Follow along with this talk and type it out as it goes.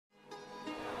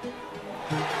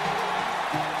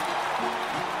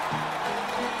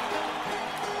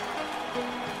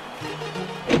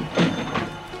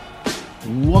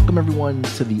welcome everyone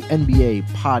to the NBA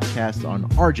podcast on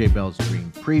RJ Bell's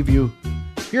Dream Preview.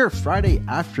 Here Friday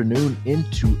afternoon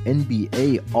into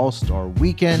NBA All-Star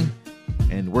Weekend,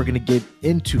 and we're going to get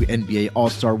into NBA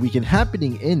All-Star Weekend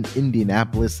happening in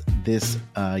Indianapolis this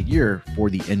year for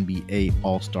the NBA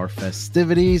All-Star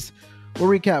festivities. We'll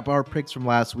recap our picks from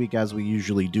last week as we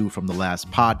usually do from the last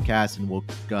podcast, and we'll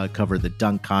cover the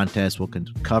dunk contest. We'll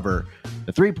cover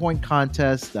the three-point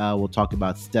contest. We'll talk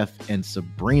about Steph and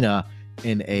Sabrina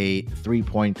in a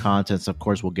three-point contest. Of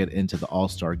course, we'll get into the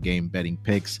All-Star game betting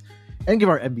picks and give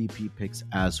our MVP picks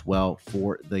as well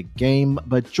for the game.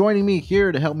 But joining me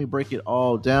here to help me break it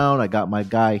all down, I got my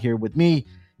guy here with me.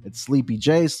 It's Sleepy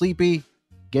J. Sleepy,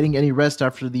 getting any rest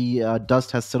after the dust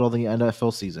has settled in the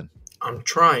NFL season? I'm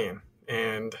trying.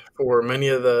 And for many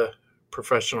of the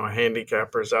professional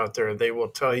handicappers out there, they will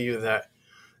tell you that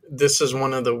this is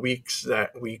one of the weeks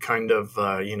that we kind of,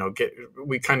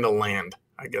 land,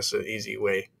 I guess an easy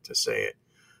way to say it.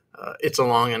 It's a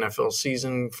long NFL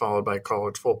season followed by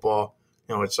college football.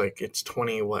 It's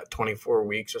 24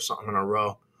 weeks or something in a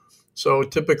row. So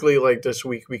typically like this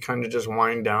week, we kind of just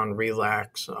wind down,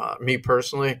 relax. Me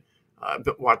personally, I've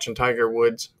been watching Tiger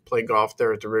Woods play golf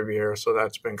there at the Riviera, so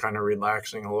that's been kind of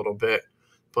relaxing a little bit.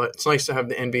 But it's nice to have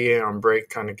the NBA on break.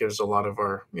 Kind of gives a lot of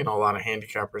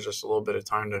handicappers just a little bit of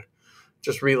time to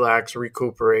just relax,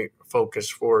 recuperate, focus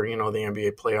for, the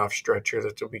NBA playoff stretch here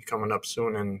that will be coming up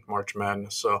soon in March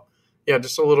Madness. So, yeah,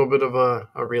 just a little bit of a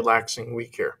relaxing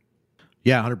week here.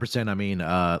 Yeah, 100%. I mean,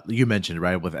 you mentioned it,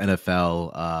 right, with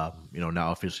NFL,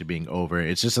 now officially being over.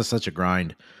 It's just such a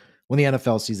grind when the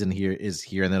NFL season is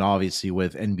here. And then obviously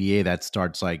with NBA, that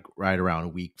starts like right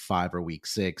around week 5 or week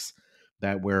 6,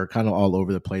 that we're kind of all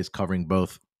over the place covering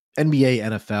both NBA,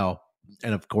 NFL,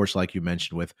 and of course, like you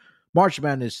mentioned, with March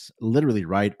Madness literally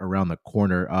right around the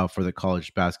corner for the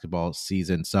college basketball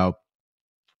season. So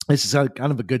it's just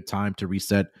kind of a good time to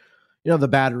reset, the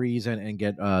batteries and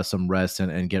get some rest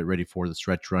and get ready for the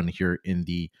stretch run here in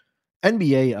the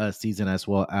NBA season as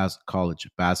well as college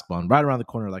basketball. And right around the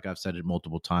corner, like I've said it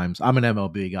multiple times, I'm an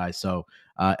MLB guy, so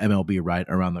MLB right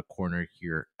around the corner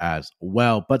here as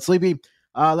well. But Sleepy,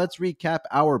 let's recap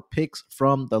our picks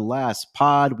from the last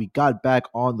pod. We got back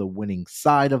on the winning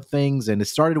side of things, and it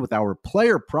started with our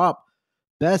player prop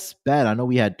best bet. I know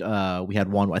we had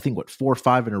won, I think, 4 or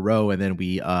 5 in a row, and then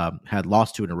we had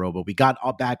lost 2 in a row, but we got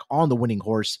back on the winning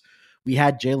horse. We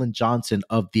had Jalen Johnson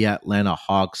of the Atlanta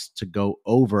Hawks to go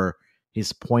over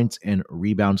his points and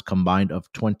rebounds combined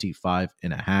of 25.5.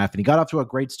 And he got off to a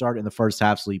great start in the first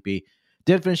half, Sleepy.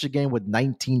 Did finish the game with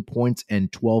 19 points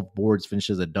and 12 boards,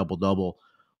 finishes a double-double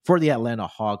for the Atlanta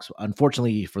Hawks.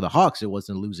 Unfortunately for the Hawks, it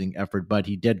wasn't a losing effort, but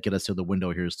he did get us to the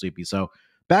window here, Sleepy. So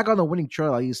back on the winning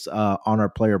trail, at least on our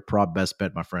player prop best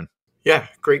bet, my friend. Yeah,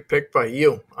 great pick by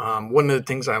you. One of the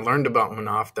things I learned about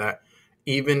Manaf, that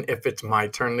even if it's my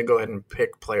turn to go ahead and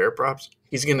pick player props,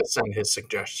 he's going to send his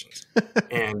suggestions.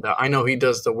 And I know he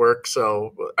does the work.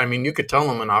 So, I mean, you could tell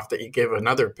him enough that you gave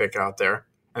another pick out there,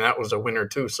 and that was a winner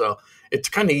too. So it's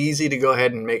kind of easy to go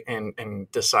ahead and make and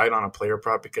decide on a player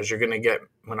prop because you're going to get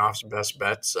Manaf's best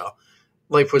bet. So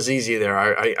life was easy there.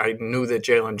 I knew that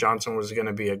Jalen Johnson was going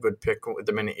to be a good pick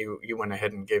the minute you went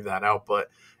ahead and gave that out. But,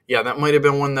 yeah, that might have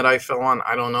been one that I fell on.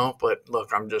 I don't know. But,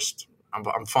 look,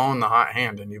 I'm following the hot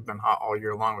hand, and you've been hot all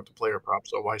year long with the player prop,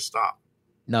 so why stop?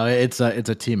 No, it's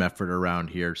a team effort around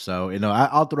here. So,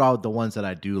 I'll throw out the ones that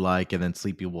I do like, and then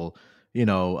Sleepy will,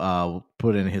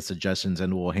 put in his suggestions,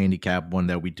 and we'll handicap one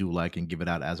that we do like and give it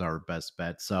out as our best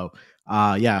bet. So,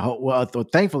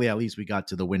 thankfully, at least we got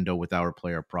to the window with our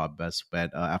player prop best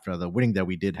bet after the winning that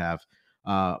we did have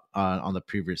on the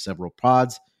previous several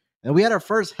pods. And we had our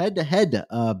first head-to-head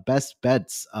best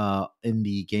bets in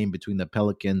the game between the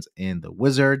Pelicans and the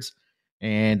Wizards.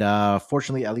 And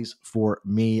fortunately, at least for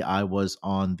me, I was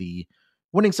on the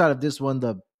winning side of this one.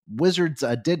 The Wizards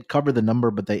did cover the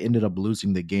number, but they ended up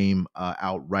losing the game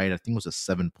outright. I think it was a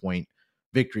 7-point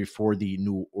victory for the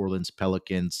New Orleans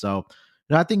Pelicans. So,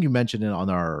 I think you mentioned it on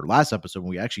our last episode when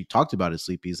we actually talked about it,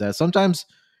 Sleepy, is that sometimes,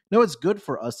 it's good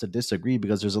for us to disagree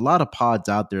because there's a lot of pods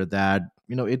out there that,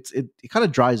 it kind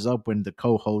of dries up when the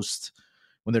co-hosts,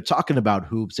 when they're talking about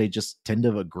hoops, they just tend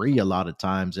to agree a lot of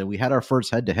times. And we had our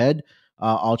first head-to-head.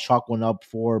 I'll chalk one up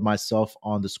for myself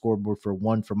on the scoreboard for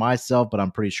one for myself, but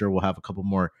I'm pretty sure we'll have a couple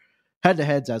more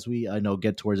head-to-heads as we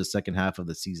get towards the second half of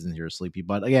the season here, Sleepy.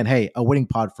 But again, hey, a winning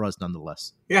pod for us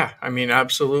nonetheless. Yeah, I mean,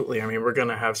 absolutely. I mean, we're going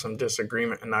to have some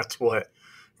disagreement, and that's what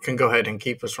can go ahead and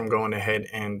keep us from going ahead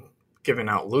and giving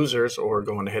out losers or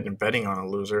going ahead and betting on a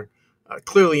loser.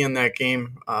 Clearly in that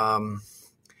game, I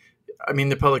mean,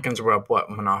 the Pelicans were up,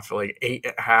 Manaf, like 8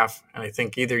 at half, and I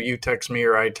think either you text me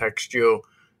or I text you,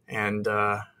 and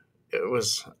it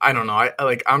was, I don't know.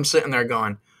 I'm sitting there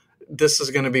going, this is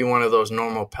going to be one of those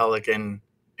normal Pelican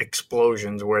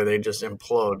explosions where they just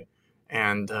implode.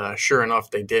 And sure enough,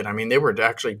 they did. I mean, they were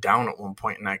actually down at one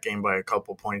point in that game by a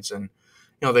couple points, and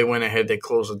they went ahead. They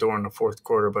closed the door in the fourth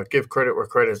quarter. But give credit where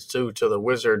credit's due to the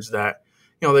Wizards that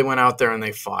they went out there and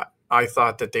they fought. I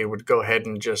thought that they would go ahead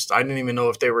and just. I didn't even know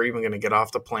if they were even going to get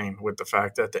off the plane with the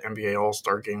fact that the NBA All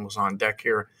Star Game was on deck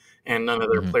here, and none of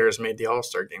their Mhm. players made the All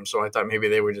Star Game. So I thought maybe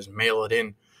they would just mail it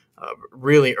in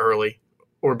really early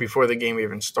or before the game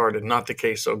even started. Not the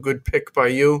case. So good pick by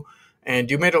you,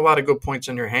 and you made a lot of good points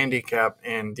in your handicap.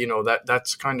 And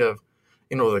that's kind of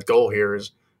the goal here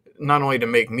is not only to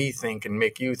make me think and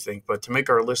make you think, but to make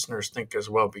our listeners think as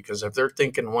well. Because if they're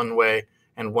thinking one way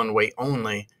and one way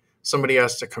only, somebody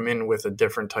has to come in with a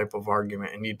different type of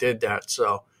argument, and you did that.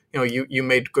 So you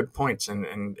made good points,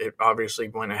 and it obviously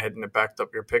went ahead and it backed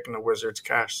up your pick in the Wizards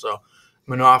cash. So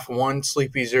Manoff 1,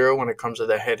 Sleepy 0 when it comes to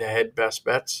the head-to-head best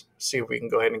bets. See if we can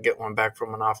go ahead and get one back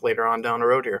from Manoff later on down the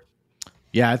road here.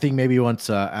 Yeah, I think maybe once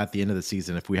at the end of the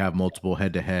season, if we have multiple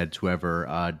head-to-heads,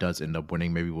 whoever does end up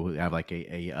winning, maybe we'll have like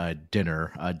a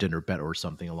dinner bet or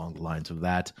something along the lines of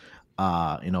that.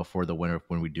 For the winner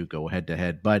when we do go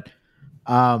head-to-head. But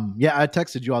yeah, I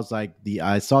texted you. I was like,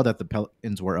 I saw that the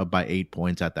Pelicans were up by 8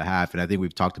 points at the half, and I think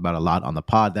we've talked about a lot on the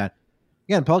pod that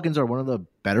again, Pelicans are one of the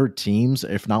better teams,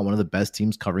 if not one of the best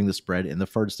teams covering the spread in the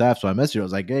first half. So I messaged you. I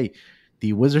was like, hey,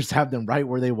 the Wizards have them right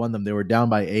where they won them. They were down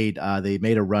by 8. They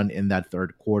made a run in that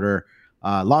third quarter,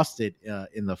 lost it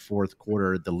in the fourth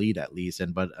quarter, the lead at least.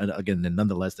 But again,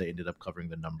 nonetheless, they ended up covering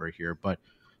the number here. But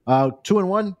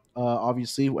 2-1,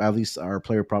 obviously, at least our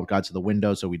player prop got to the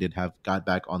window, so we got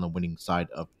back on the winning side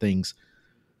of things.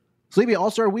 Sleepy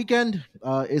All-Star Weekend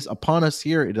is upon us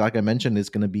here. Like I mentioned, it's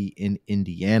going to be in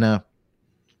Indiana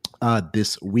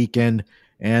this weekend.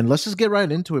 And let's just get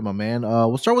right into it, my man.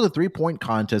 We'll start with a 3-point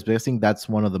contest, but I think that's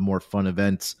one of the more fun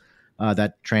events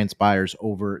that transpires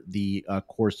over the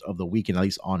course of the weekend, at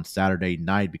least on Saturday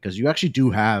night, because you actually do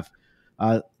have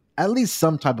at least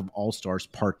some type of all-stars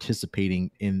participating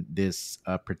in this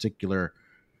particular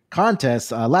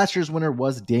contest. Last year's winner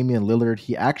was Damian Lillard.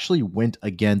 He actually went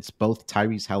against both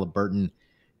Tyrese Halliburton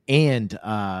and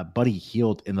Buddy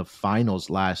Hield in the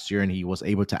finals last year, and he was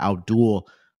able to outduel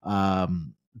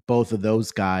both of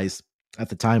those guys at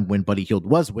the time when Buddy Hield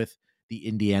was with the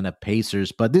Indiana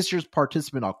Pacers. But this year's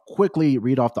participant, I'll quickly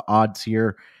read off the odds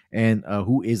here and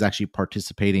who is actually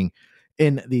participating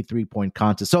in the 3-point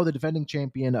contest. So the defending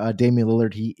champion, Damian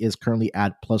Lillard, he is currently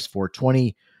at plus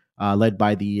 420, led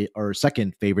by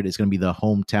second favorite is going to be the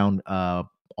hometown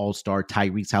all-star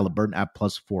Tyrese Halliburton at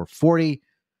plus 440.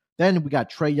 Then we got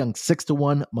Trae Young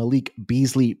 6-1, Malik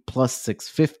Beasley plus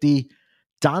 650,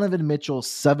 Donovan Mitchell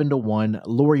 7-1,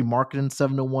 Lauri Markkanen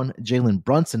 7-1, Jalen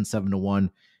Brunson 7-1,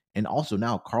 and also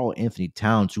now Karl Anthony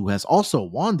Towns, who has also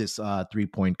won this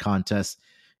 3-point contest,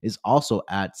 is also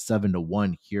at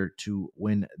 7-1 here to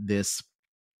win this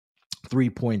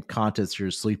 3-point contest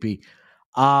here, Sleepy.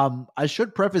 I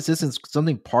should preface this as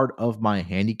something part of my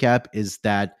handicap is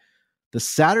that the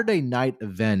Saturday night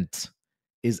event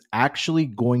is actually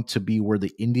going to be where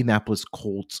the Indianapolis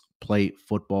Colts play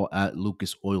football at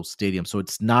Lucas Oil Stadium. So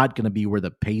it's not going to be where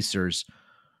the Pacers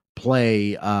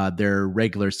play their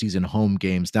regular season home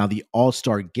games. Now, the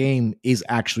All-Star game is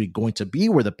actually going to be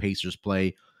where the Pacers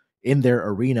play in their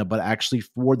arena, but actually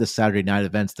for the Saturday night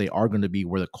events, they are going to be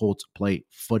where the Colts play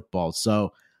football.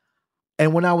 So,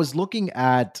 and when I was looking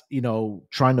at,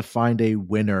 trying to find a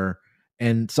winner,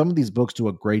 and some of these books do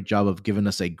a great job of giving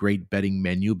us a great betting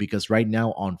menu, because right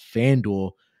now on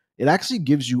FanDuel, it actually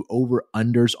gives you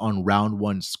over-unders on round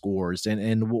one scores.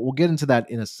 And we'll get into that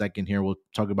in a second here. We'll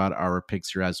talk about our picks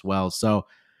here as well. So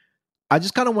I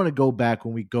just kind of want to go back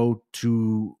when we go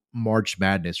to March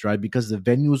Madness, right? Because the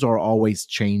venues are always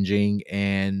changing,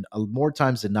 and more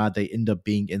times than not, they end up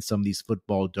being in some of these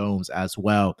football domes as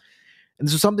well. And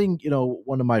this is something,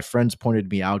 one of my friends pointed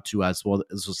me out to as well.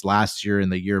 This was last year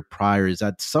and the year prior, is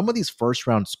that some of these first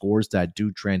round scores that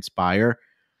do transpire,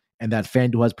 and that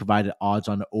FanDuel has provided odds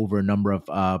on over a number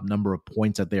of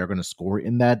points that they are going to score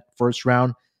in that first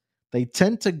round, they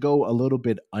tend to go a little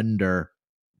bit under,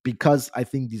 because I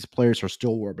think these players are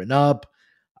still warming up.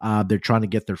 They're trying to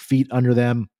get their feet under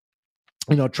them,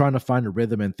 trying to find a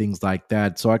rhythm and things like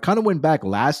that. So I kind of went back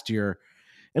last year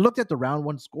and looked at the round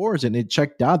one scores, and it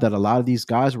checked out that a lot of these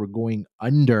guys were going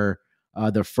under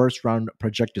the first round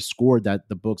projected score that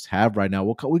the books have right now.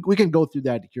 We can go through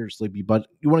that here, Sleepy, but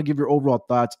you want to give your overall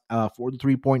thoughts for the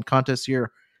 3-point contest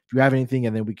here? Do you have anything?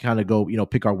 And then we kind of go,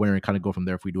 pick our winner and kind of go from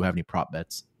there if we do have any prop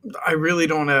bets. I really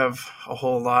don't have a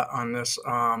whole lot on this.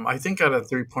 I think out of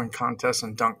 3-point contest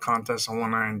and dunk contest, the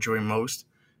one I enjoy most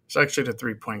is actually the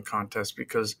 3-point contest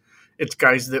because it's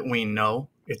guys that we know.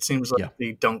 It seems like Yeah.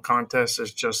 the dunk contest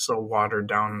is just so watered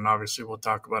down, and obviously we'll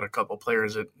talk about a couple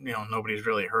players that nobody's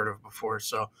really heard of before.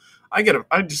 So I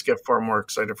just get far more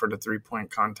excited for the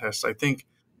 3-point contest. I think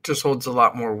it just holds a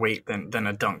lot more weight than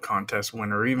a dunk contest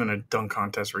winner or even a dunk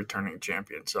contest returning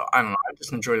champion. So I don't know. I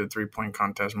just enjoy the 3-point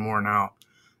contest more now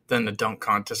than the dunk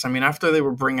contest. I mean, after they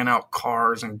were bringing out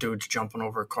cars and dudes jumping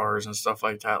over cars and stuff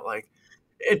like that, like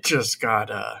it just got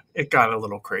a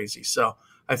little crazy. So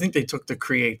I think they took the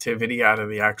creativity out of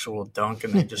the actual dunk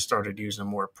and they just started using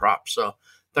more props. So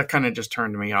that kind of just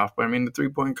turned me off. But I mean, the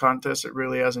 3-point contest, it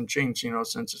really hasn't changed,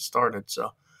 since it started.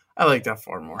 So I like that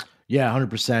far more. Yeah,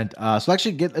 100%. So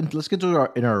actually, let's get to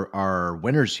our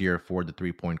winners here for the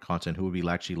 3-point contest. Who would we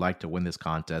actually like to win this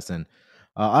contest? And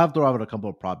I'll throw out a couple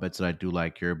of prop bets that I do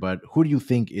like here. But who do you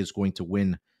think is going to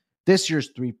win this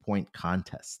year's 3-point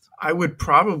contest? I would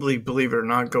probably, believe it or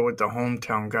not, go with the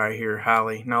hometown guy here,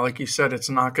 Hallie. Now, like you said, it's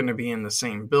not going to be in the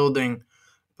same building,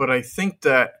 but I think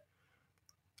that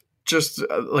just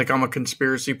like I'm a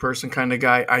conspiracy person kind of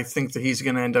guy, I think that he's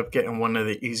going to end up getting one of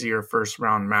the easier first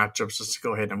round matchups just to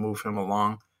go ahead and move him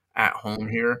along at home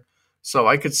here. So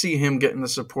I could see him getting the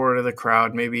support of the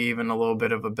crowd, maybe even a little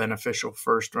bit of a beneficial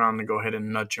first round to go ahead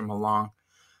and nudge him along.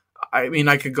 I mean,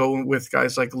 I could go with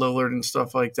guys like Lillard and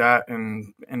stuff like that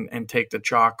and take the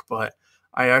chalk, but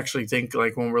I actually think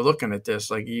like when we're looking at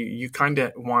this, like you kind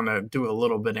of want to do a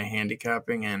little bit of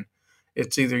handicapping, and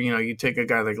it's either, you take a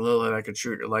guy like Lillard that could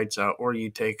shoot your lights out, or you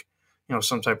take,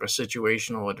 some type of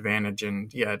situational advantage.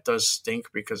 And yeah, it does stink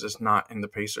because it's not in the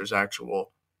Pacers'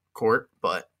 actual court,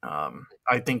 but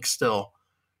I think still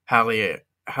Hallie at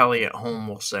home,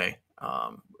 will say,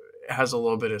 has a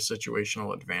little bit of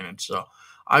situational advantage. So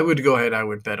I would go ahead. I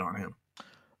would bet on him.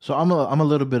 So I'm a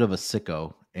little bit of a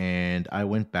sicko, and I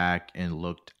went back and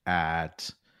looked at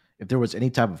if there was any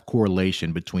type of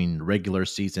correlation between regular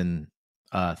season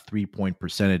 3-point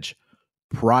percentage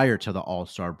prior to the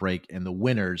All-Star break and the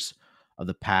winners of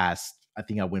the past. I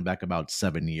think I went back about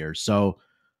 7 years. So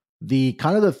the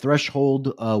kind of the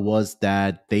threshold was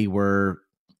that they were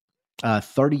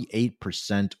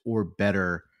 38% or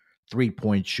better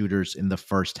 3-point shooters in the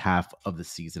first half of the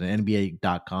season. And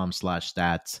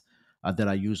NBA.com/stats that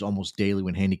I use almost daily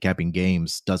when handicapping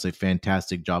games does a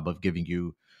fantastic job of giving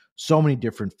you so many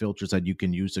different filters that you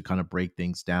can use to kind of break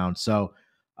things down. So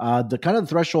the kind of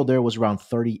threshold there was around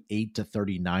 38 to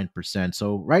 39%.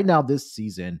 So right now this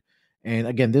season, and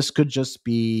again, this could just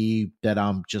be that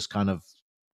I'm just kind of,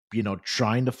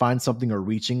 trying to find something or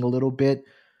reaching a little bit.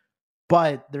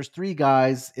 But there's 3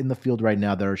 guys in the field right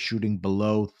now that are shooting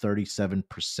below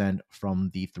 37%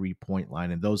 from the 3-point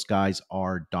line. And those guys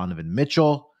are Donovan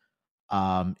Mitchell.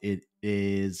 It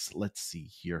is, let's see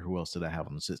here. Who else did I have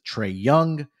on this? It's Trae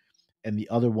Young. And the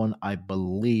other one, I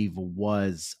believe,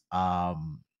 was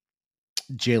Jalen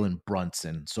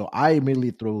Brunson. So I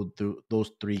immediately threw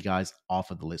those 3 guys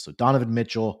off of the list. So Donovan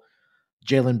Mitchell,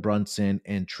 Jalen Brunson,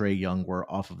 and Trae Young were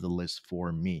off of the list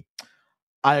for me.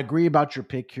 I agree about your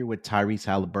pick here with Tyrese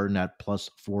Halliburton at plus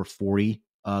 440,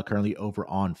 currently over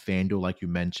on FanDuel. Like you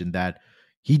mentioned, that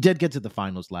he did get to the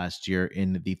finals last year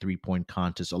in the 3-point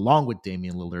contest, along with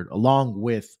Damian Lillard, along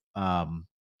with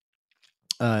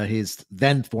his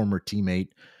then former teammate,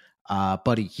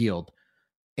 Buddy Hield.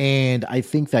 And I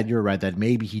think that you're right, that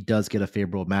maybe he does get a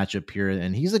favorable matchup here.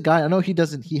 And he's a guy, I know he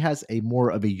has a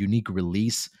more of a unique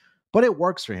release, but it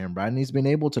works for him, right? And he's been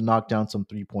able to knock down some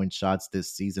 3-point shots this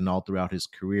season all throughout his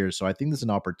career. So I think there's an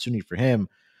opportunity for him.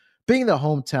 Being the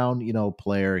hometown,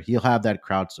 player, he'll have that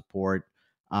crowd support.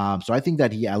 So I think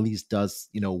that he at least does,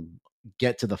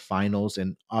 get to the finals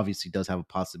and obviously does have a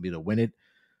possibility to win it.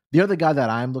 The other guy that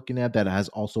I'm looking at that has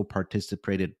also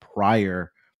participated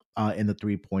prior in the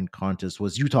 3-point contest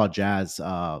was Utah Jazz.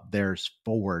 Their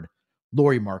forward,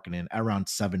 Lauri Markkanen, around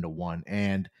 7-1.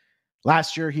 And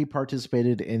last year he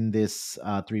participated in this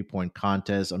 3-point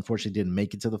contest. Unfortunately, didn't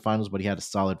make it to the finals, but he had a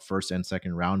solid first and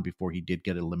second round before he did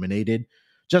get eliminated.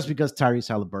 Just because Tyrese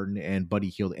Halliburton and Buddy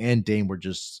Hield and Dame were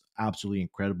just absolutely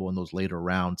incredible in those later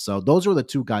rounds. So those were the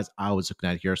 2 guys I was looking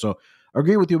at here. So I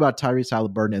agree with you about Tyrese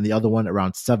Halliburton, and the other one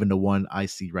around 7-1 I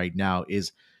see right now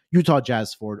is Utah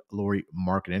Jazz forward Lauri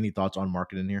Markkanen. Any thoughts on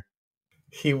Markkanen here?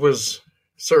 He was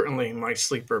certainly my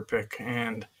sleeper pick,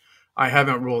 and I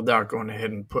haven't ruled out going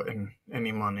ahead and putting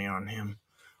any money on him.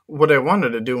 What I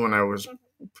wanted to do when I was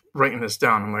writing this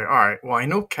down, I'm like, all right, well, I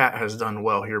know Cat has done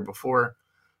well here before,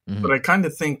 but I kind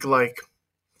of think like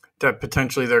that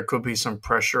potentially there could be some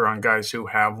pressure on guys who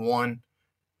have won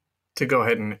to go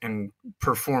ahead and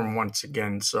perform once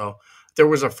again. So there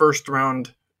was a first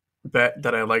round bet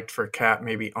that I liked for Cat,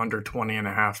 maybe under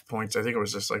 20.5 points. I think it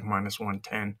was just like minus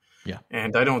 110. Yeah.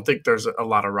 And I don't think there's a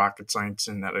lot of rocket science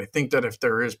in that. I think that if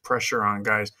there is pressure on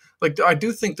guys, like I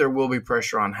do think there will be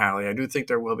pressure on Hallie. I do think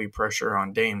there will be pressure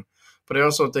on Dame, but I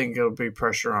also think it'll be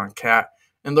pressure on Cat.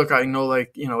 And look, I know,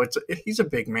 like, he's a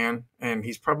big man, and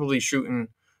he's probably shooting.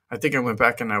 I think I went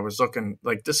back and I was looking,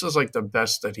 like, this is like the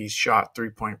best that he's shot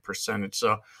 3-point percentage.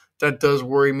 So that does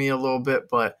worry me a little bit,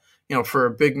 but for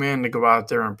a big man to go out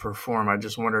there and perform, I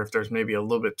just wonder if there's maybe a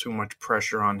little bit too much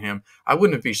pressure on him. I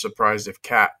wouldn't be surprised if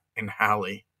Cat and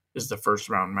Hallie is the first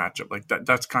round matchup. Like that.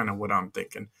 That's kind of what I'm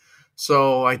thinking.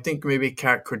 So I think maybe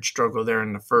Cat could struggle there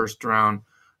in the first round.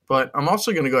 But I'm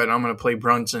also going to go ahead and I'm going to play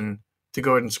Brunson to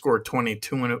go ahead and score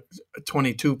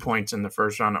 22 points in the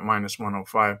first round at minus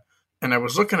 105. And I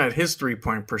was looking at his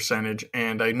 3-point percentage,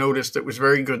 and I noticed it was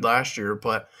very good last year.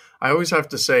 But I always have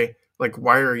to say, like,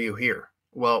 why are you here?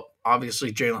 Well,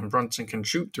 obviously Jalen Brunson can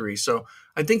shoot three, so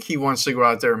I think he wants to go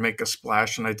out there and make a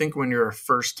splash. And I think when you're a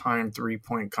first-time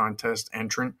 3-point contest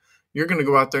entrant, you're going to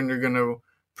go out there and you're going to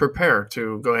prepare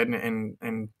to go ahead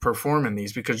and perform in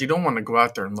these, because you don't want to go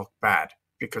out there and look bad,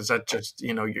 because that just,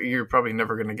 you're probably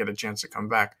never going to get a chance to come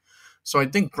back. So I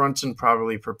think Brunson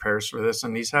probably prepares for this,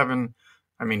 and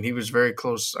he was very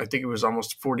close. I think it was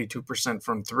almost 42%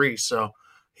 from three, so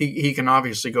he can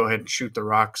obviously go ahead and shoot the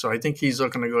rock. So I think he's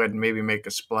looking to go ahead and maybe make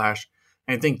a splash.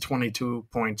 And I think 22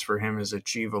 points for him is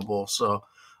achievable. So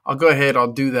I'll go ahead.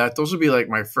 I'll do that. Those will be like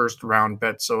my first round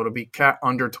bet. So it'll be Cat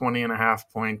under 20.5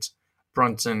 points,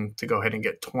 Brunson to go ahead and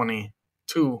get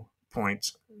 22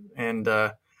 points. And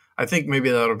I think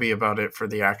maybe that'll be about it for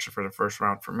the action for the first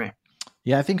round for me.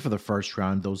 Yeah, I think for the first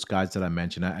round, those guys that I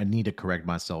mentioned, I need to correct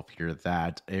myself here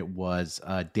that it was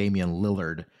Damian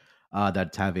Lillard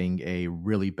that's having a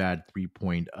really bad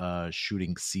 3-point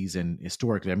shooting season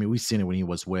historically. I mean, we've seen it when he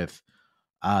was with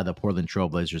the Portland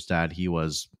Trailblazers, that he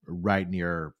was right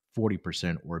near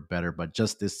 40% or better. But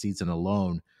just this season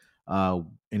alone,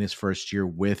 in his first year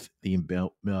with the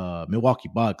Milwaukee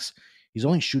Bucks, he's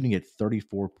only shooting at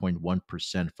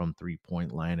 34.1% from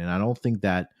 3-point line. And I don't think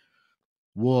that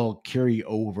will carry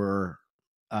over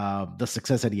the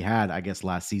success that he had, I guess,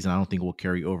 last season. I don't think will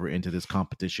carry over into this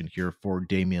competition here for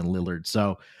Damian Lillard.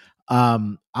 So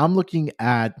I'm looking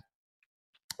at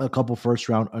a couple first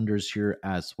round unders here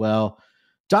as well.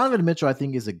 Donovan Mitchell, I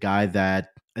think, is a guy that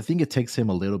I think it takes him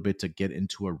a little bit to get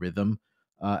into a rhythm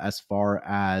as far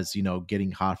as,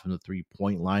 getting hot from the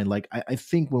 3-point line. Like, I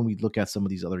think when we look at some of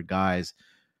these other guys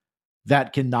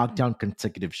that can knock down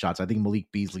consecutive shots, I think Malik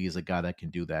Beasley is a guy that can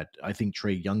do that. I think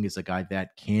Trae Young is a guy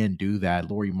that can do that.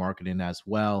 Lauri Markkanen as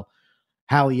well.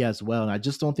 Hallie as well. And I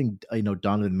just don't think,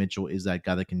 Donovan Mitchell is that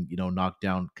guy that can, knock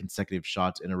down consecutive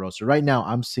shots in a row. So right now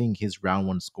I'm seeing his round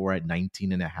one score at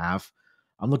 19.5.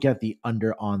 I'm looking at the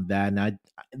under on that. And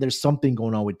there's something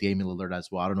going on with Damian Lillard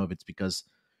as well. I don't know if it's because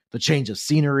the change of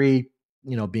scenery,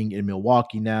 being in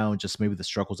Milwaukee now, and just maybe the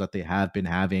struggles that they have been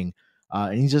having.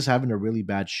 And he's just having a really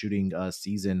bad shooting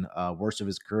season, worst of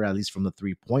his career, at least from the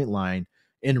 3-point line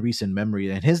in recent memory.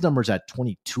 And his number's at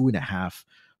 22.5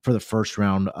 for the first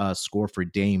round score for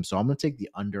Dame. So I'm going to take the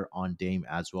under on Dame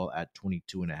as well at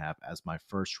 22.5 as my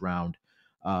first round,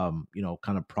 kind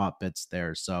of prop bets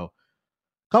there. So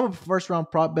a couple of first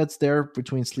round prop bets there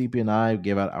between Sleepy and I.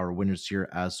 Give out our winners here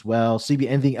as well. Sleepy,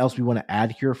 anything else we want to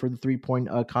add here for the 3-point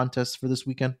contest for this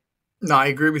weekend? No, I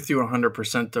agree with you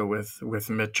 100% though with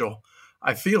Mitchell.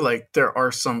 I feel like there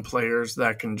are some players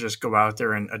that can just go out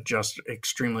there and adjust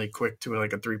extremely quick to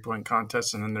like a 3-point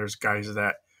contest. And then there's guys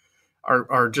that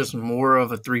are just more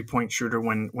of a 3-point shooter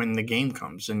when the game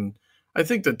comes. And I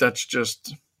think it's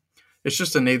just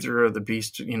the nature of the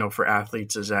beast, for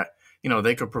athletes, is that,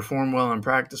 they could perform well in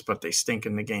practice, but they stink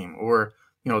in the game, or,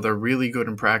 they're really good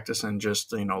in practice and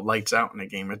just, lights out in the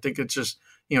game. I think it's just,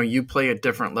 you play at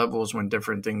different levels when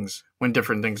different things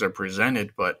are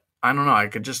presented, but I don't know. I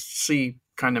could just see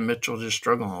kind of Mitchell just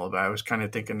struggling a little bit. I was kind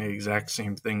of thinking the exact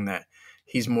same thing, that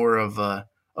he's more of a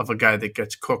guy that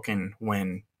gets cooking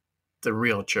when the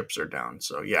real chips are down.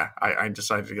 So yeah, I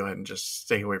decided to go ahead and just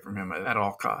stay away from him at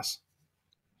all costs.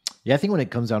 Yeah, I think when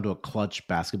it comes down to a clutch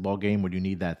basketball game where you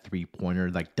need that 3-pointer,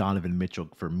 like Donovan Mitchell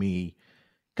for me,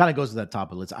 kind of goes to that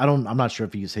top of the list. I'm not sure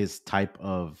if he's his type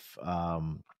of,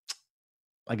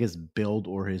 build,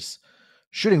 or his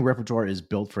shooting repertoire is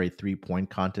built for a 3-point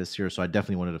contest here. So I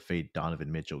definitely wanted to fade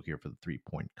Donovan Mitchell here for the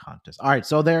 3-point contest. All right.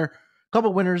 So there are a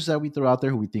couple winners that we throw out there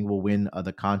who we think will win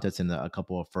the contest, and a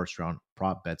couple of first round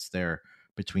prop bets there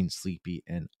between Sleepy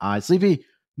and I. Sleepy,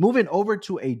 Moving over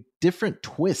to a different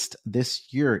twist this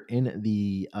year in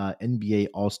the NBA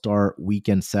All-Star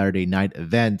Weekend Saturday night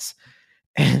events.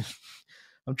 And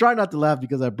I'm trying not to laugh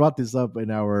because I brought this up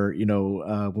in our,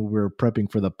 when we were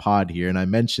prepping for the pod here. And I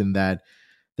mentioned that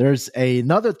there's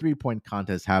another 3-point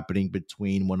contest happening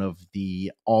between one of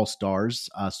the all-stars,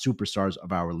 superstars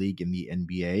of our league in the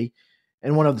NBA,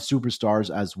 and one of the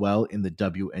superstars as well in the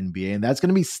WNBA. And that's going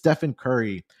to be Stephen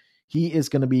Curry. He is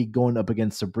going to be going up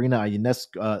against Sabrina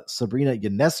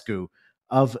Ionescu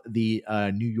of the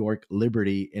New York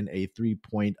Liberty in a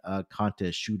 3-point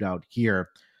contest shootout here.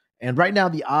 And right now,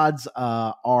 the odds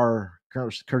are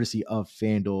courtesy of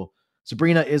FanDuel.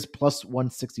 Sabrina is plus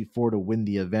 164 to win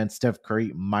the event. Steph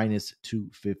Curry minus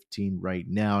 215 right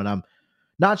now. And I'm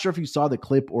not sure if you saw the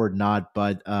clip or not,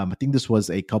 but I think this was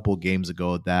a couple games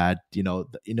ago that,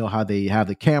 how they have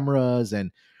the cameras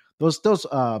and those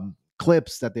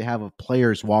clips that they have of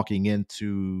players walking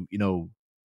into,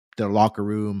 their locker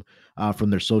room from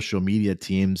their social media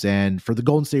teams. And for the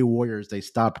Golden State Warriors, they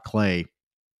stopped Clay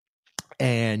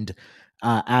and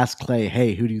asked Clay,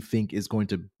 hey, who do you think is going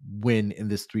to win in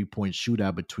this 3-point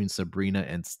shootout between Sabrina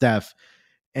and Steph?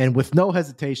 And with no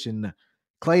hesitation,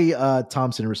 Clay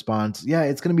Thompson responds, yeah,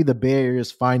 it's going to be the Bay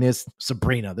Area's finest,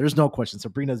 Sabrina. There's no question.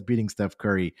 Sabrina's beating Steph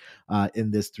Curry in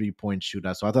this 3-point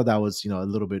shootout. So I thought that was, a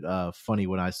little bit funny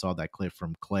when I saw that clip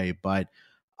from Clay. But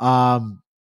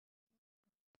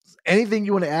anything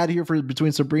you want to add here for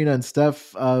between Sabrina and Steph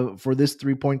for this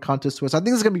 3-point contest twist? I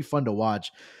think it's going to be fun to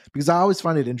watch because I always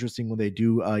find it interesting when they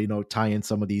do, tie in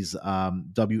some of these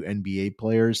WNBA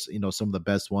players, some of the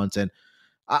best ones. And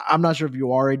I'm not sure if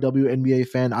you are a WNBA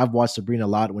fan. I've watched Sabrina a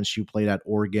lot when she played at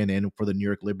Oregon and for the New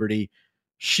York Liberty.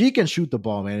 She can shoot the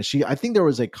ball, man. I think there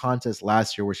was a contest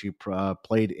last year where she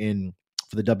played in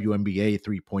for the WNBA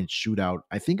 3-point shootout.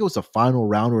 I think it was a final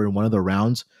round or in one of the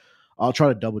rounds. I'll try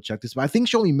to double check this, but I think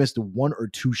she only missed 1 or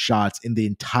 2 shots in the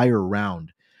entire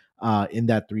round in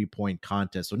that 3-point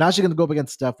contest. So now she's going to go up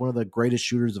against Steph, one of the greatest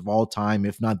shooters of all time,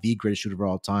 if not the greatest shooter of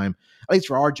all time, at least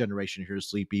for our generation here,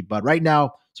 Sleepy. But right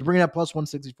now, Sabrina plus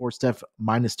 164, Steph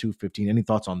minus 215. Any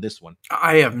thoughts on this one?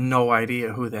 I have no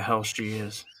idea who the hell she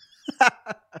is.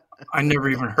 I never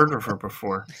even heard of her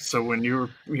before. So when you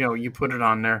put it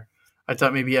on there, I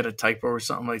thought maybe you had a typo or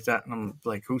something like that. And I'm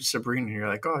like, who's Sabrina? And you're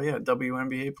like, oh, yeah,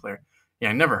 WNBA player. Yeah,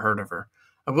 I never heard of her.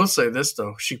 I will say this,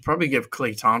 though. She'd probably give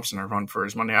Klay Thompson a run for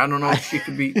his money. I don't know if she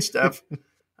could beat Steph.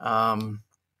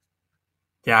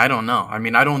 Yeah, I don't know. I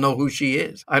mean, I don't know who she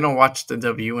is. I don't watch the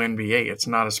WNBA. It's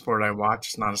not a sport I watch.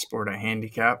 It's not a sport I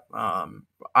handicap.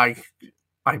 I've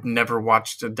never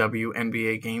watched a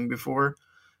WNBA game before.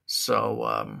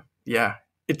 So, yeah,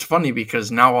 it's funny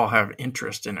because now I'll have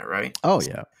interest in it, right? Oh,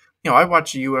 yeah. I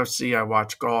watch UFC. I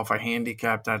watch golf. I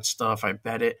handicap that stuff. I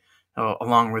bet it.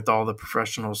 Along with all the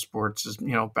professional sports,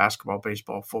 basketball,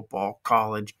 baseball, football,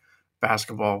 college,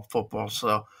 basketball, football.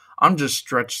 So I'm just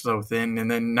stretched so thin.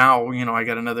 And then now, I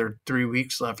got another 3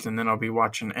 weeks left, and then I'll be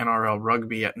watching NRL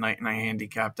rugby at night, and I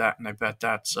handicap that and I bet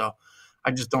that. So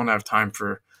I just don't have time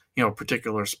for,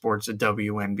 particular sports, the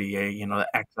WNBA, the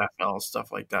XFL,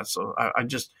 stuff like that. So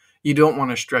you don't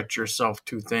want to stretch yourself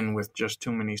too thin with just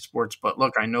too many sports. But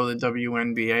look, I know the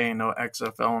WNBA, I know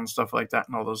XFL and stuff like that,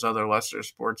 and all those other lesser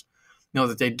sports,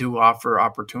 that they do offer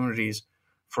opportunities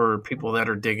for people that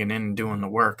are digging in and doing the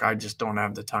work. I just don't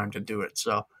have the time to do it.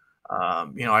 So,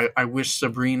 I wish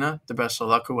Sabrina the best of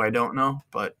luck, who I don't know,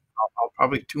 but I'll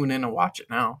probably tune in and watch it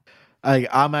now.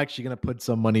 I'm actually going to put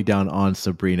some money down on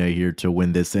Sabrina here to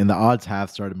win this. And the odds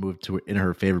have started to move in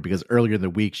her favor because earlier in the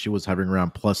week, she was hovering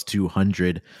around plus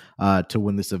 200 to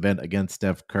win this event against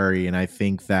Steph Curry. And I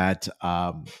think that,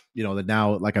 that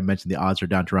now, like I mentioned, the odds are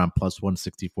down to around plus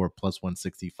 164, plus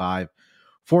 165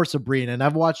 for Sabrina. And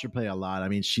I've watched her play a lot. I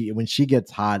mean, when she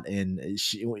gets hot and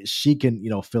she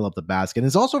can, fill up the basket. And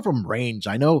it's also from range.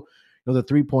 I know, the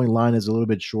 3-point line is a little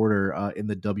bit shorter in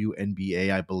the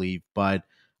WNBA, I believe, but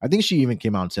I think she even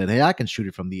came out and said, hey, I can shoot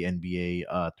it from the NBA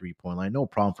 3-point line. No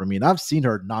problem for me. And I've seen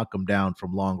her knock them down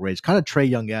from long range, kind of Trae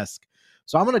Young-esque.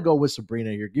 So I'm going to go with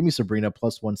Sabrina here. Give me Sabrina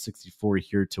plus 164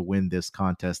 here to win this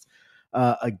contest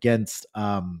against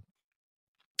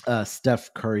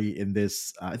Steph Curry in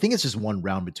this. I think it's just one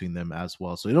round between them as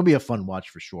well. So it'll be a fun watch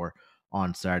for sure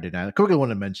on Saturday night. I quickly want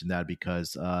to mention that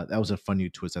because that was a fun new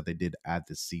twist that they did add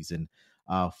this season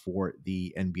for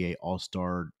the NBA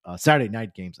All-Star Saturday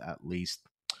night games at least.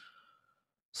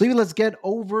 So let's get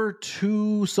over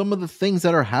to some of the things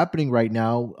that are happening right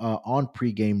now on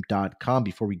pregame.com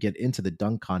before we get into the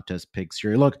dunk contest picks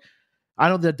here. Look, I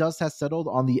know the dust has settled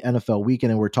on the NFL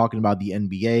weekend, and we're talking about the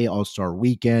NBA All-Star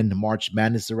Weekend. March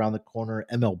Madness around the corner.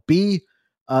 MLB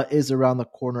is around the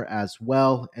corner as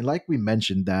well. And like we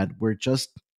mentioned, that we're just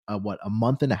a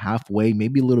month and a half away,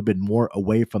 maybe a little bit more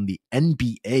away from the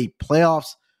NBA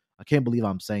playoffs. I can't believe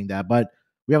I'm saying that, but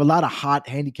we have a lot of hot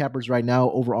handicappers right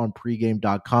now over on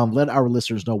pregame.com. Let our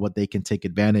listeners know what they can take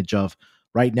advantage of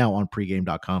right now on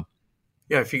pregame.com.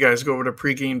 Yeah, if you guys go over to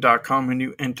pregame.com and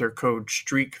you enter code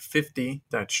STREAK50,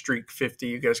 that's STREAK50,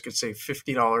 you guys could save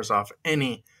 $50 off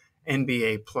any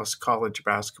NBA plus college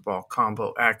basketball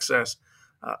combo access.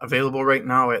 Available right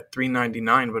now at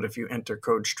 $3.99, but if you enter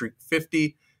code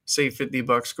STREAK50, save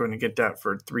 $50, going to get that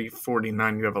for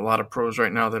 $3.49. You have a lot of pros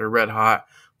right now that are red hot.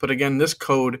 But again, this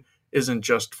code isn't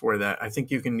just for that. I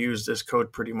think you can use this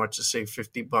code pretty much to save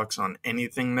 $50 on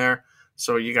anything there.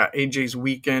 So you got AJ's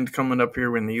weekend coming up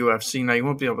here in the UFC. Now you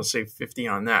won't be able to save 50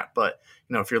 on that, but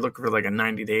if you're looking for like a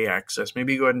 90-day access,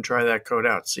 maybe go ahead and try that code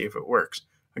out, see if it works.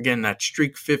 Again, that's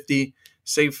STREAK50,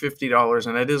 save $50,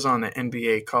 and that is on the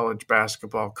NBA college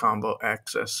basketball combo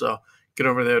access. So get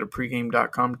over there to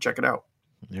pregame.com, check it out.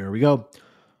 There we go.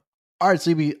 All right,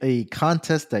 so a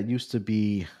contest that used to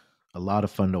be a lot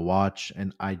of fun to watch,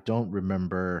 and I don't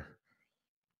remember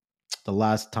the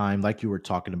last time, like you were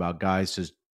talking about, guys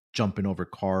just jumping over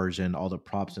cars and all the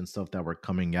props and stuff that were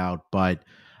coming out. But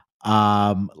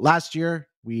last year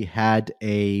we had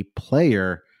a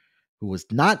player who was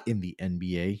not in the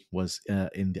NBA, was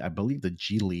in I believe the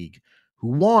G League, who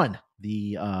won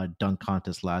the dunk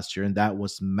contest last year, and that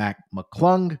was Mac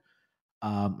McClung.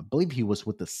 I believe he was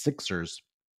with the Sixers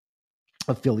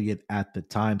affiliate at the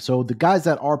time. So the guys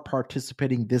that are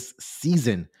participating this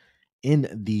season in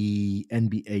the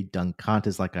NBA dunk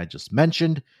contest, like I just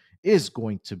mentioned, is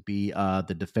going to be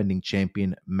the defending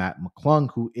champion, Mac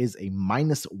McClung, who is a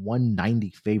minus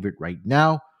 190 favorite right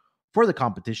now for the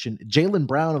competition. Jaylen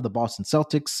Brown of the Boston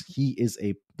Celtics, he is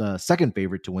the second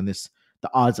favorite to win this, the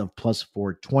odds of plus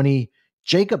 420.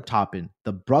 Jacob Toppin,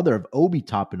 the brother of Obi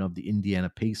Toppin of the Indiana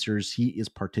Pacers, he is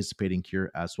participating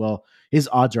here as well. His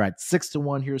odds are at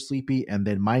 6-1 here, Sleepy. And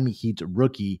then Miami Heat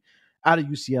rookie out of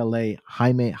UCLA,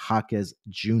 Jaime Jaquez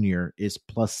Jr. is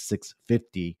plus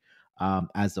 650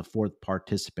 as the fourth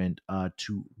participant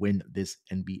to win this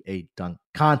NBA dunk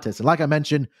contest. And like I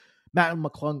mentioned, Mac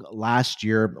McClung last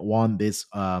year won this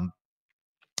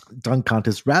dunk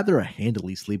contest rather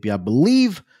handily, Sleepy. I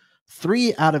believe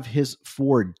 3 out of his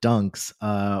 4 dunks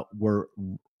were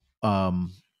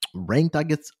ranked, I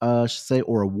guess I should say,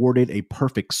 or awarded a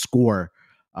perfect score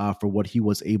for what he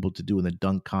was able to do in the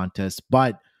dunk contest.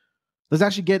 But let's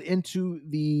actually get into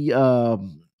the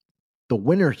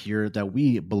winner here that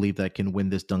we believe that can win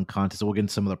this dunk contest. So we'll get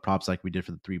into some of the props like we did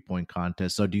for the 3-point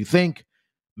contest. So do you think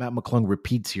Mac McClung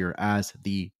repeats here as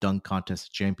the dunk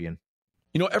contest champion?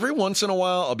 Every once in a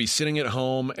while, I'll be sitting at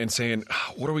home and saying,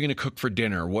 what are we going to cook for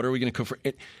dinner? What are we going to cook for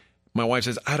it? My wife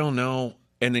says, I don't know.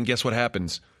 And then guess what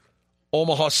happens?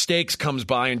 Omaha Steaks comes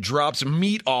by and drops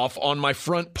meat off on my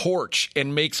front porch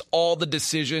and makes all the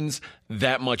decisions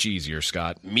that much easier,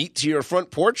 Scott. Meat to your front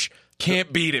porch?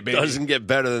 Can't beat it, baby. Doesn't get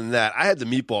better than that. I had the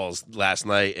meatballs last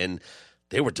night, and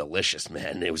they were delicious,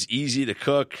 man. It was easy to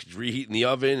cook, reheat in the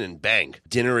oven, and bang,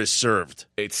 dinner is served.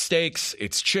 It's steaks,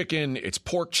 it's chicken, it's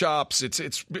pork chops, it's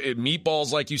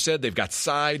meatballs, like you said. They've got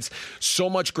sides, so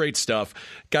much great stuff.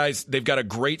 Guys, they've got a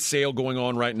great sale going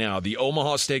on right now. The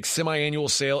Omaha Steaks semi-annual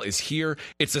sale is here.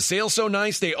 It's a sale so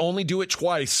nice, they only do it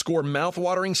twice. Score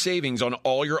mouth-watering savings on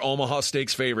all your Omaha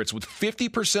Steaks favorites with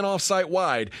 50% off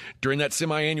site-wide during that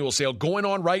semi-annual sale going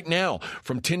on right now.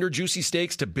 From tender, juicy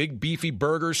steaks to big, beefy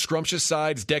burgers, scrumptious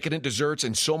sides, decadent desserts,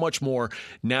 and so much more.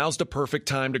 Now's the perfect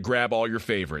time to grab all your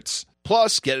favorites.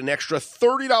 Plus, get an extra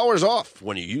 $30 off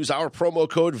when you use our promo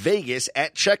code VEGAS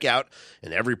at checkout,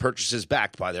 and every purchase is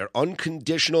backed by their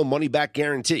unconditional money-back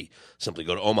guarantee. Simply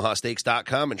go to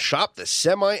omahasteaks.com and shop the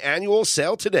semi-annual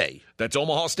sale today. That's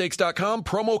omahasteaks.com,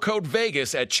 promo code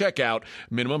VEGAS at checkout.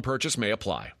 Minimum purchase may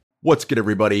apply. What's good,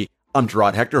 everybody? I'm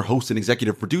Gerard Hector, host and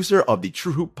executive producer of the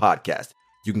True Hoop Podcast.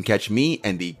 You can catch me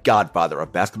and the godfather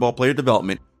of basketball player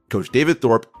development, Coach David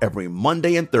Thorpe, every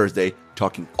Monday and Thursday,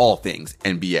 talking all things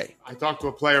NBA. I talked to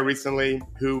a player recently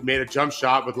who made a jump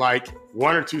shot with like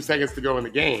 1 or 2 seconds to go in the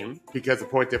game because of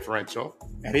point differential.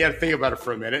 And he had to think about it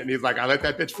for a minute. And he's like, I let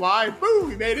that bitch fly. Boom,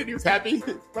 he made it. He was happy.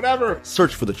 Whatever.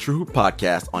 Search for the True Hoop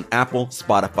Podcast on Apple,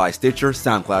 Spotify, Stitcher,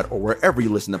 SoundCloud, or wherever you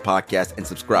listen to podcasts and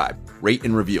subscribe. Rate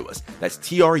and review us. That's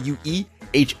TRUEHOOP.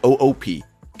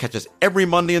 Catch us every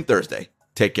Monday and Thursday.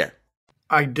 Take care.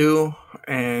 I do,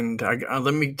 and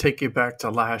let me take you back to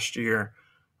last year.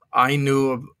 I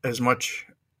knew as much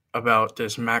about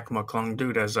this Mac McClung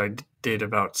dude as I did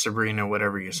about Sabrina,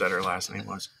 whatever you said her last name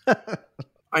was.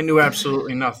 I knew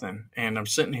absolutely nothing, and I'm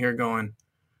sitting here going,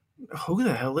 who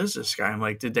the hell is this guy? I'm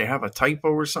like, did they have a typo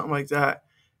or something like that?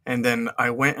 And then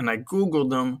I went and I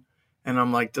Googled him, and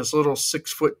I'm like, this little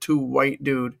 6'2" white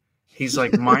dude, he's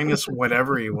like minus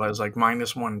whatever he was, like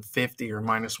minus 150 or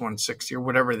minus 160 or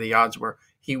whatever the odds were.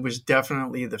 He was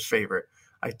definitely the favorite.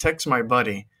 I text my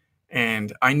buddy,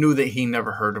 and I knew that he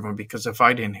never heard of him, because if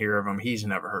I didn't hear of him, he's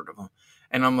never heard of him.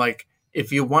 And I'm like,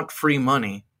 if you want free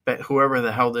money, bet whoever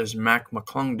the hell this Mac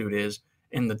McClung dude is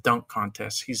in the dunk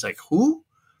contest. He's like, who?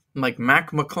 I'm like,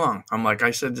 Mac McClung. I'm like,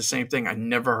 I said the same thing. I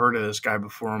never heard of this guy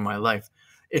before in my life.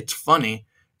 It's funny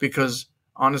because,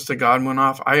 honest to God, went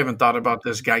off. I haven't thought about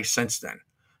this guy since then.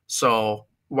 So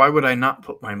why would I not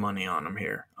put my money on him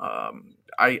here?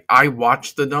 I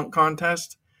watched the dunk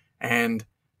contest, and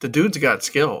the dude's got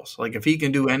skills. Like, if he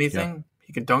can do anything,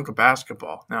 he can dunk a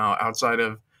basketball. Now, outside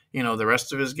of, the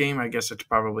rest of his game, I guess it's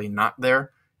probably not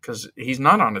there, because he's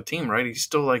not on a team, right? He's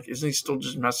still like, isn't he still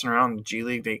just messing around in the G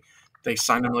League? They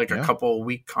signed him like a couple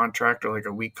week contract, or like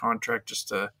a week contract, just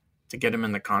to get him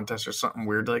in the contest or something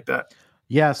weird like that.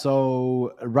 Yeah.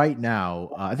 So right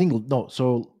now, I think no.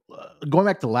 So going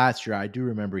back to last year, I do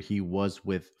remember he was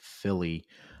with Philly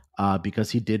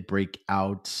because he did break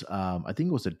out. I think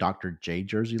it was a Dr. J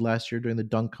jersey last year during the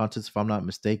dunk contest, if I'm not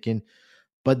mistaken.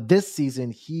 But this season,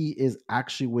 he is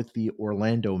actually with the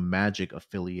Orlando Magic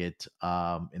affiliate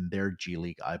in their G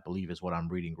League, I believe, is what I'm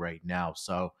reading right now.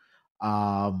 So.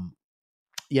 So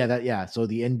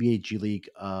the NBA G League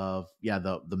of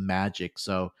the Magic.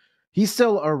 So he's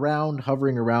still around,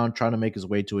 hovering around, trying to make his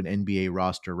way to an NBA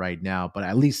roster right now. But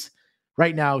at least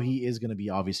right now he is going to be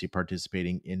obviously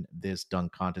participating in this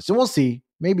dunk contest. And we'll see.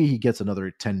 Maybe he gets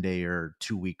another 10-day or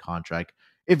 2-week contract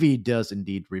if he does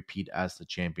indeed repeat as the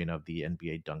champion of the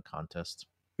NBA dunk contest.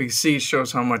 You see,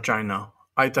 shows how much I know.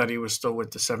 I thought he was still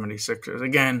with the 76ers.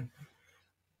 Again,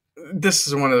 this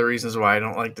is one of the reasons why I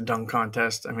don't like the dunk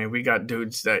contest. I mean, we got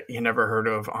dudes that you never heard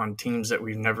of on teams that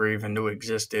we never even knew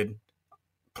existed,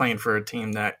 playing for a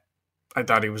team that I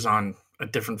thought he was on a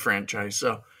different franchise.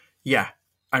 So, yeah,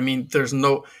 I mean,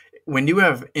 when you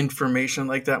have information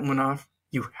like that went off,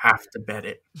 you have to bet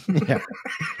it. Yeah,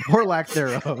 or lack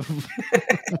thereof.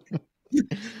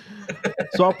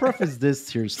 So I'll preface this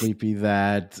here, Sleepy,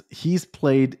 that he's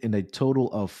played in a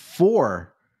total of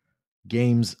 4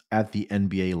 games at the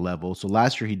NBA level. So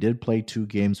last year he did play 2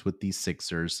 games with the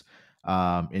Sixers.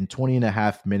 In 20 and a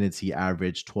half minutes, he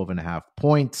averaged 12 and a half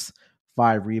points,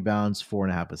 5 rebounds,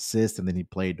 4.5 assists. And then he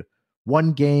played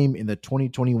 1 game in the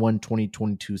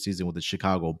 2021-2022 season with the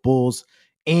Chicago Bulls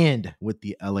and with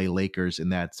the LA Lakers in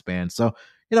that span. So,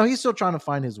 he's still trying to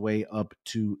find his way up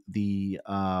to the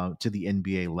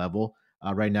NBA level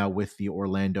right now with the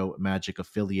Orlando Magic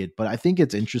affiliate. But I think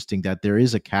it's interesting that there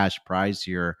is a cash prize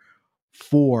here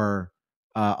for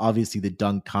obviously the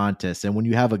dunk contest. And when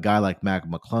you have a guy like Mac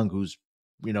McClung, who's,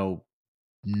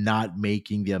 not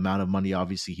making the amount of money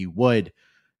obviously he would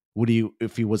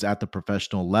if he was at the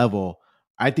professional level,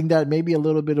 I think that may be a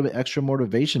little bit of an extra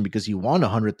motivation, because he won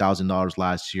 $100,000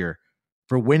 last year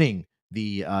for winning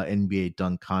the NBA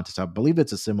dunk contest. I believe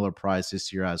it's a similar prize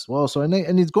this year as well. So,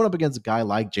 and he's going up against a guy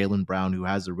like Jaylen Brown, who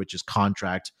has the richest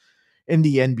contract in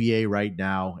the NBA right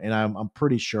now. And I'm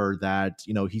pretty sure that,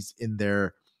 he's in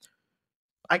there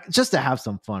just to have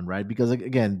some fun, right? Because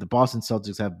again, the Boston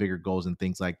Celtics have bigger goals and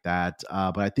things like that.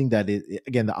 But I think that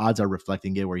again, the odds are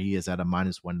reflecting it, where he is at a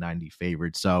minus 190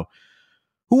 favorite. So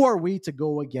who are we to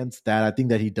go against that? I think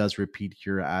that he does repeat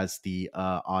here as the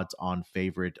odds on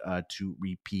favorite to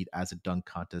repeat as a dunk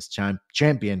contest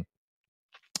champion.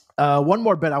 One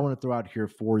more bet I want to throw out here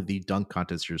for the dunk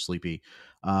contest here, Sleepy.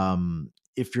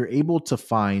 If you're able to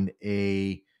find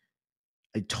a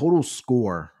total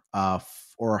score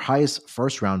or highest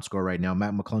first round score right now,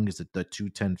 Mac McClung is the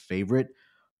 210 favorite,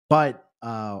 but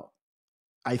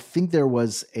I think there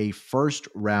was a first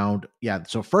round. Yeah.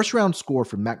 So first round score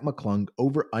for Mac McClung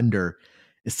over under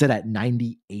is set at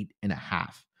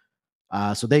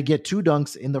 98.5. So they get 2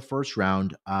 dunks in the first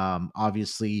round.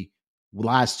 Obviously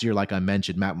last year, like I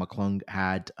mentioned, Mac McClung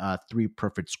had 3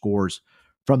 perfect scores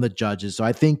from the judges. So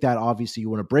I think that obviously you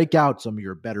want to break out some of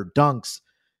your better dunks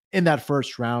in that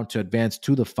first round to advance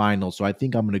to the final. So I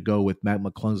think I'm going to go with Mac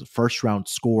McClung's first round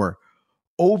score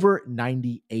over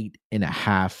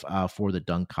 98.5 for the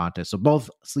dunk contest. So both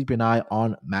Sleepy and I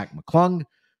on Mac McClung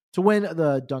to win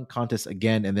the dunk contest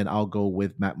again. And then I'll go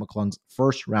with Mac McClung's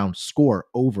first round score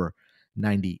over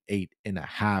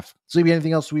 98.5. Sleepy,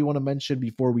 anything else we want to mention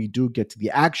before we do get to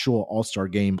the actual All-Star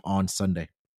game on Sunday?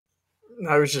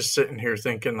 I was just sitting here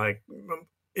thinking, like,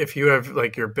 if you have,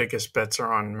 like, your biggest bets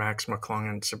are on Max McClung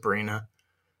and Sabrina,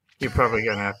 you're probably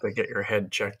going to have to get your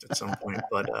head checked at some point.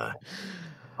 But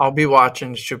I'll be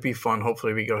watching. It should be fun.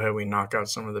 Hopefully we go ahead, we knock out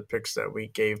some of the picks that we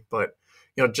gave. But,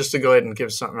 just to go ahead and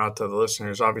give something out to the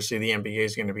listeners, obviously the NBA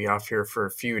is going to be off here for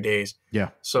a few days. Yeah.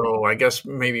 So I guess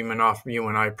maybe Manoff, you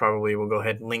and I probably will go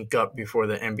ahead and link up before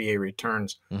the NBA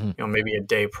returns, maybe a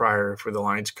day prior for the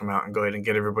lines come out and go ahead and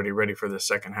get everybody ready for the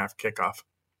second half kickoff.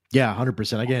 Yeah,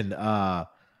 100%. Again,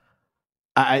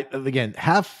 again,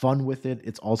 have fun with it.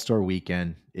 It's All-Star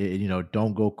weekend.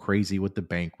 Don't go crazy with the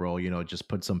bankroll. Just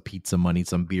put some pizza money,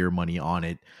 some beer money on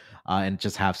it, and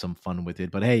just have some fun with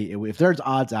it. But hey, if there's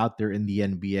odds out there in the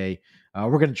NBA,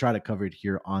 we're going to try to cover it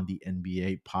here on the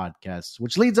NBA podcast,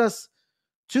 which leads us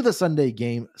to the Sunday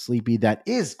game, Sleepy, that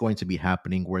is going to be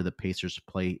happening where the Pacers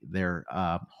play their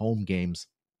home games.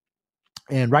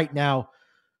 And right now,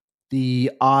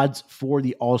 the odds for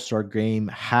the All-Star game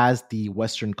has the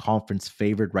Western Conference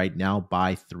favored right now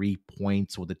by 3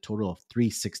 points with a total of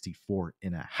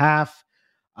 364.5.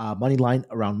 Money line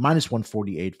around minus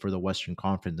 148 for the Western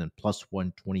Conference and plus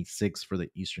 126 for the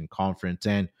Eastern Conference.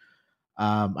 And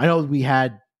I know we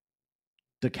had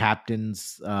the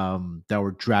captains that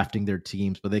were drafting their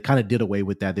teams, but they kind of did away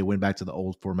with that. They went back to the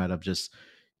old format of just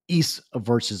East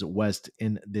versus West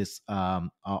in this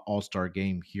All-Star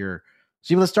game here.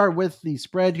 So let's start with the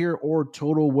spread here or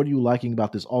total. What are you liking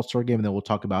about this All-Star game? And then we'll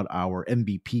talk about our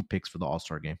MVP picks for the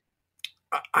All-Star game.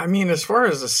 I mean, as far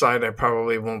as the side, I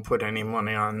probably won't put any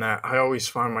money on that. I always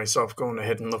find myself going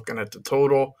ahead and looking at the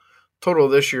total. Total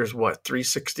this year is what,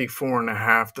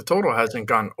 364.5. The total hasn't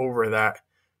gone over that,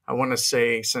 I want to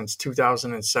say, since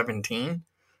 2017.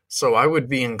 So I would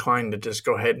be inclined to just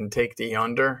go ahead and take the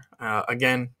under.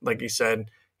 Again, like you said,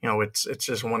 it's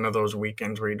just one of those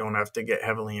weekends where you don't have to get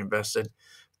heavily invested.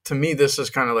 To me, this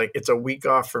is kind of like, it's a week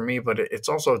off for me, but it's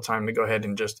also a time to go ahead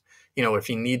and just, if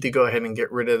you need to go ahead and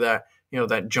get rid of that,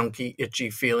 that junky, itchy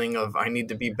feeling of I need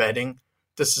to be betting,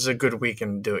 this is a good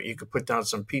weekend to do it. You could put down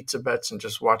some pizza bets and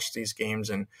just watch these games.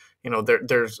 And,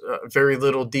 there's very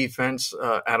little defense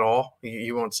at all.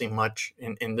 You won't see much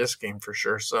in this game for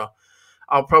sure. So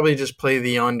I'll probably just play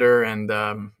the under.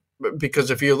 And because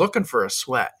if you're looking for a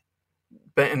sweat,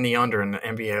 betting the under in the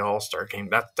NBA All-Star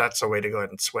game, that's a way to go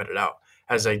ahead and sweat it out.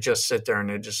 As I just sit there and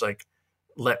they just like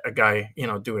let a guy,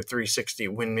 do a 360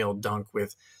 windmill dunk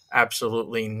with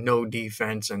absolutely no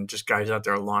defense and just guys out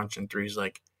there launching threes.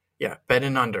 Like, yeah, bet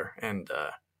an under and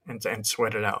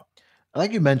sweat it out.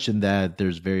 Like you mentioned that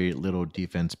there's very little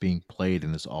defense being played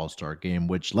in this All-Star game,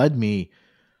 which led me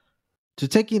to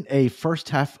taking a first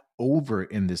half over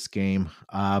in this game.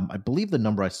 I believe the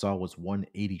number I saw was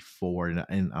 184,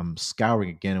 and I'm scouring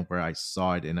again where I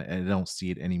saw it, and I don't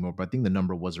see it anymore, but I think the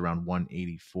number was around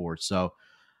 184. So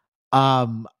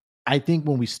I think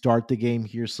when we start the game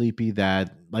here, Sleepy,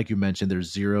 that, like you mentioned,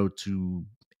 there's 0 to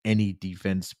any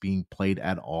defense being played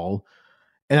at all.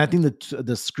 And I think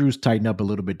the screws tighten up a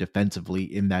little bit defensively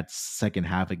in that second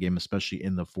half of the game, especially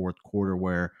in the fourth quarter,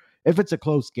 where if it's a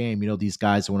close game, these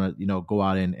guys want to, go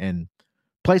out and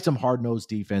play some hard-nosed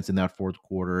defense in that fourth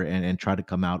quarter and try to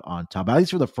come out on top. At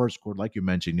least for the first quarter, like you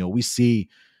mentioned, we see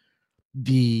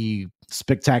the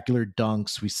spectacular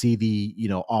dunks. We see the,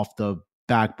 off the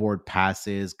backboard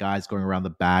passes, guys going around the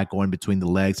back, going between the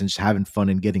legs and just having fun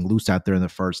and getting loose out there in the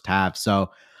first half. So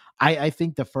I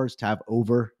think the first half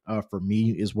over for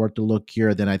me is worth the look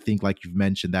here. Then I think, like you've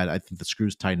mentioned, that I think the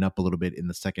screws tighten up a little bit in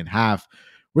the second half,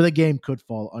 where the game could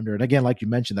fall under. And again, like you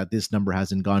mentioned, that this number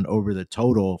hasn't gone over the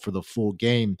total for the full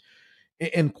game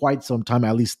in quite some time,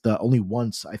 at least only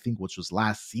once, I think, which was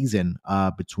last season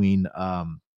between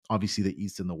obviously the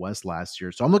East and the West last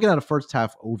year. So I'm looking at a first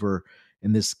half over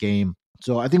in this game.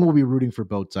 So I think we'll be rooting for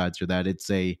both sides here, that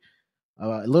it's a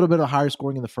little bit of higher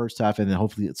scoring in the first half, and then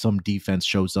hopefully some defense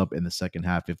shows up in the second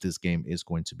half if this game is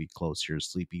going to be close here,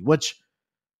 Sleepy, which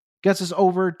gets us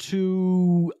over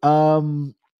to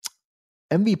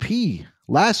MVP.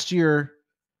 Last year,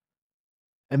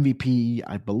 MVP,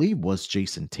 I believe, was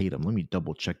Jason Tatum. Let me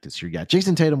double check this here. Yeah,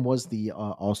 Jason Tatum was the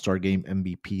All-Star Game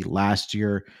MVP last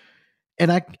year.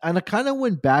 And I kind of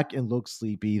went back and looked,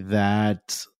 Sleepy,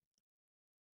 that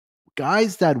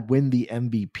guys that win the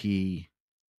MVP,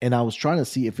 and I was trying to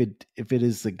see if it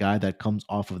is the guy that comes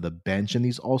off of the bench in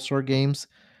these All-Star games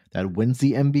that wins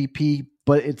the MVP,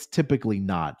 but it's typically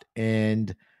not.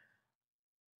 And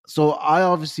so I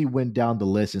obviously went down the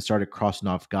list and started crossing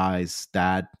off guys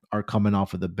that are coming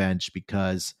off of the bench,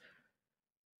 because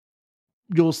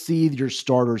you'll see your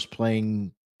starters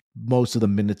playing most of the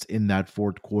minutes in that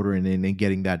fourth quarter and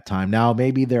getting that time. Now,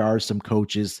 maybe there are some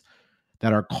coaches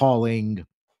that are calling,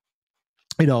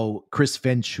 Chris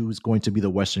Finch, who's going to be the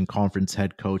Western Conference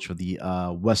head coach for the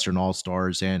Western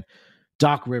All-Stars, and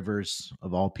Doc Rivers,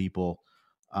 of all people,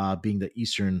 being the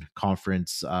Eastern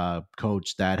Conference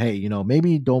coach, that, hey,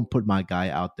 maybe don't put my guy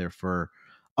out there for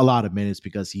a lot of minutes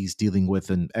because he's dealing with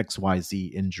an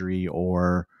XYZ injury,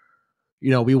 or,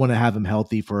 we want to have him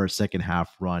healthy for a second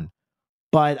half run.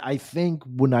 But I think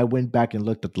when I went back and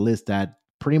looked at the list, that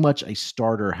pretty much a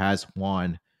starter has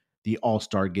won the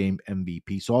All-Star Game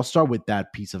MVP. So I'll start with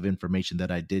that piece of information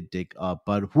that I did dig up.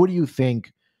 But who do you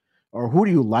think, or who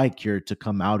do you like here to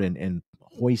come out and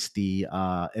hoist the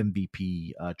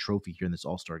MVP trophy here in this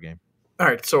All-Star Game? All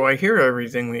right, so I hear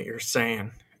everything that you're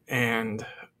saying, and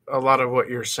a lot of what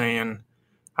you're saying,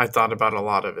 I thought about a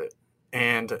lot of it.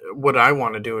 And what I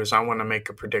want to do is I want to make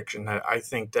a prediction that I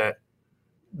think that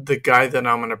the guy that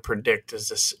I'm going to predict is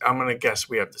this. I'm going to guess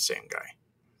we have the same guy.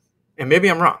 And maybe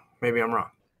I'm wrong.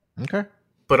 Okay.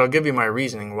 But I'll give you my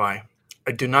reasoning why.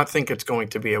 I do not think it's going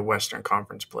to be a Western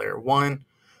Conference player. One,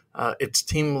 it's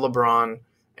Team LeBron.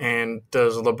 And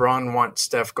does LeBron want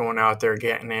Steph going out there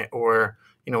getting it? Or,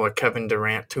 a Kevin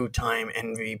Durant, 2-time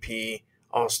MVP,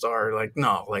 All-Star?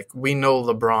 No. We know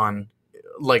LeBron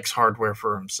likes hardware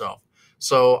for himself.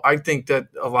 So I think that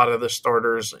a lot of the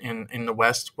starters in the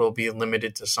West will be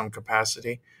limited to some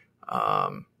capacity.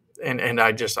 I'm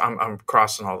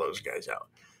crossing all those guys out.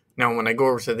 Now, when I go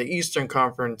over to the Eastern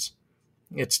Conference,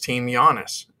 it's Team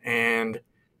Giannis. And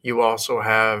you also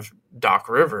have Doc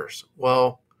Rivers.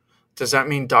 Well, does that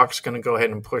mean Doc's going to go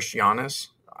ahead and push Giannis?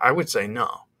 I would say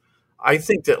no. I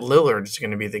think that Lillard is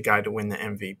going to be the guy to win the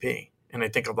MVP. And I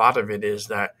think a lot of it is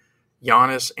that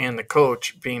Giannis and the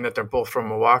coach, being that they're both from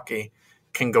Milwaukee,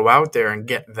 can go out there and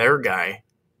get their guy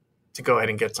to go ahead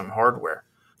and get some hardware.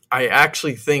 I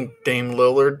actually think Dame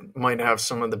Lillard might have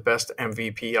some of the best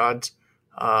MVP odds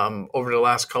over the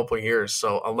last couple of years.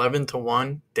 So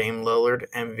 11-1, Dame Lillard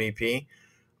MVP.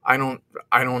 I don't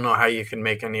know how you can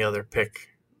make any other pick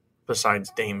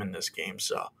besides Dame in this game.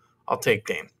 So I'll take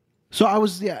Dame. So I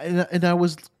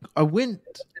went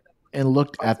and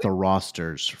looked at the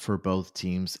rosters for both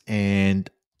teams, and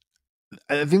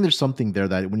I think there's something there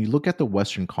that when you look at the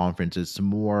Western Conference, it's some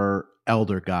more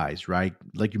elder guys, right?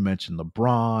 Like you mentioned,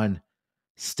 LeBron,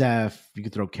 Steph, you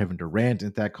could throw Kevin Durant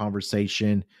into that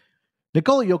conversation.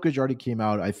 Nikola Jokic already came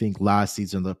out, I think, last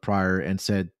season, the prior, and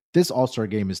said, this All-Star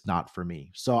game is not for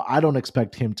me. So I don't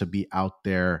expect him to be out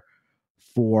there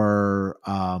for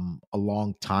a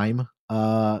long time,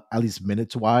 at least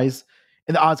minutes-wise.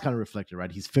 And the odds kind of reflected,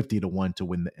 right? He's 50-1 to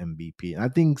win the MVP. And I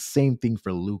think same thing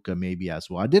for Luka maybe as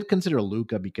well. I did consider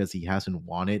Luka because he hasn't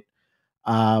won it.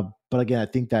 But again, I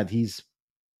think that he's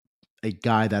a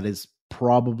guy that is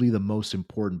probably the most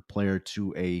important player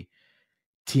to a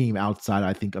team outside,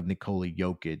 I think, of Nikola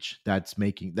Jokic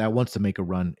that wants to make a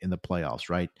run in the playoffs,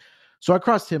 right? So I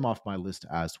crossed him off my list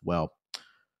as well.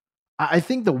 I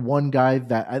think the one guy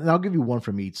and I'll give you one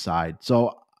from each side.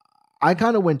 So I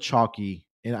kind of went chalky,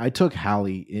 and I took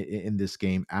Hallie in this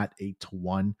game at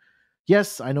 8-1.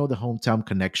 Yes, I know the hometown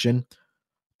connection,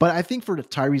 but I think for the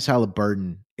Tyrese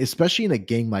Halliburton, especially in a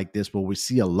game like this where we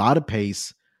see a lot of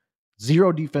pace,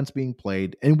 zero defense being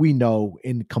played, and we know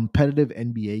in competitive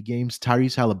NBA games,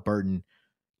 Tyrese Halliburton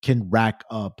can rack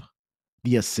up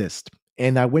the assist.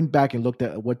 And I went back and looked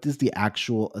at what is the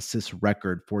actual assist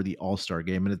record for the All-Star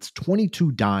game, and it's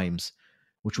 22 dimes,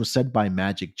 which was set by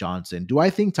Magic Johnson. Do I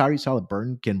think Tyrese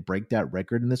Halliburton can break that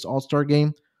record in this All-Star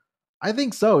game? I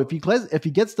think so. If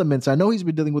he gets the minutes, I know he's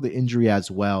been dealing with an injury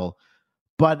as well,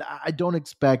 but I don't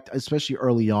expect, especially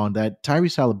early on, that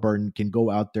Tyrese Halliburton can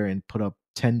go out there and put up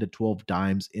 10 to 12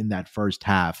 dimes in that first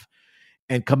half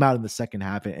and come out in the second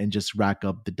half and just rack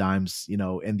up the dimes,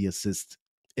 and the assists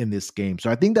in this game. So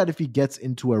I think that if he gets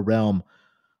into a realm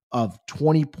of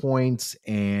 20 points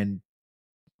and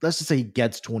let's just say he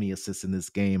gets 20 assists in this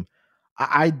game,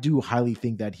 I do highly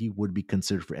think that he would be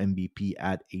considered for MVP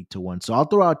at 8-1. So I'll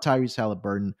throw out Tyrese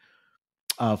Halliburton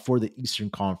for the Eastern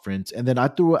Conference. And then I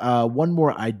threw one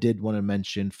more I did want to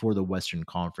mention for the Western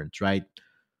Conference, right?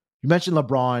 You mentioned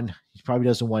LeBron. He probably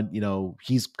doesn't want,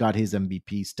 he's got his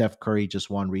MVP. Steph Curry just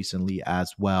won recently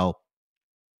as well.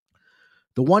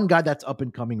 The one guy that's up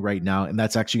and coming right now, and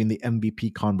that's actually in the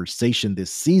MVP conversation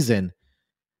this season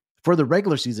for the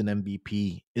regular season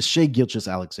MVP, is Shai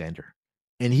Gilgeous-Alexander.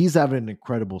 And he's having an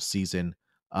incredible season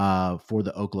for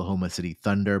the Oklahoma City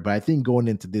Thunder. But I think going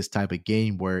into this type of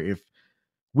game where if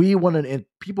we want to, and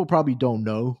people probably don't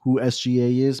know who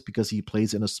SGA is because he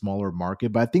plays in a smaller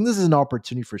market, but I think this is an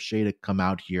opportunity for Shai to come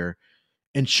out here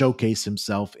and showcase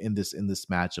himself in this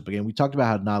matchup. Again, we talked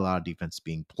about how not a lot of defense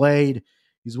being played.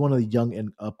 He's one of the young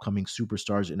and upcoming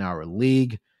superstars in our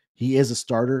league. He is a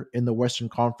starter in the Western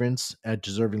Conference,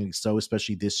 deservingly so,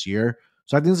 especially this year.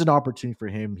 So I think it's an opportunity for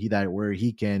him where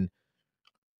he can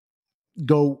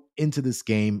go into this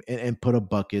game and put up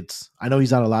buckets. I know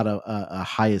he's not a lot of a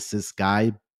high assist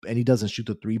guy, and he doesn't shoot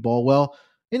the three ball well.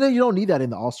 You know, you don't need that in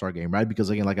the All-Star game, right? Because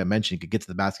again, like I mentioned, he could get to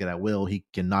the basket at will. He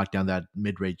can knock down that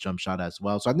mid-range jump shot as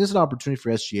well. So I think this is an opportunity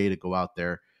for SGA to go out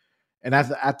there. And at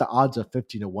the odds of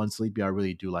 15-1, Sleepy, I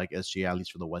really do like SGA, at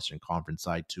least for the Western Conference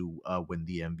side, to win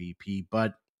the MVP.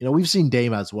 But, you know, we've seen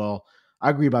Dame as well. I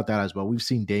agree about that as well. We've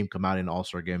seen Dame come out in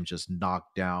All-Star games, just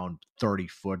knock down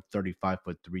 30-foot,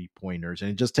 35-foot three-pointers.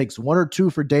 And it just takes one or two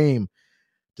for Dame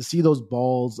to see those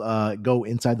balls go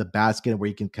inside the basket where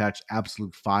he can catch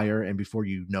absolute fire. And before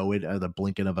you know it, the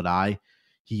blinking of an eye,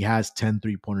 he has 10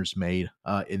 3-pointers made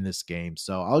in this game.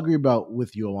 So I'll agree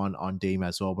with you on Dame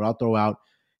as well. But I'll throw out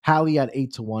Hallie at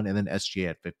 8-1 and then SGA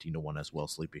at 15-1 as well,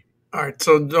 Sleepy. All right,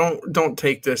 so don't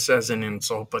take this as an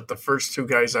insult, but the first two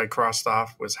guys I crossed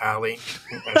off was Hallie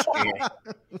and SGA.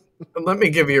 Let me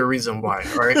give you a reason why.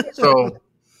 All right, so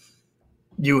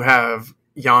you have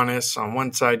Giannis on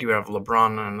one side, you have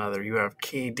LeBron on another, you have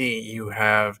KD, you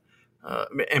have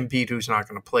Embiid, who's not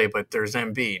going to play, but there's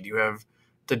Embiid. You have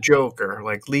the Joker,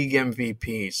 like league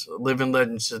MVPs, living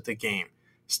legends of the game,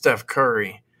 Steph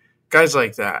Curry, guys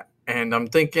like that. And I'm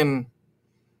thinking,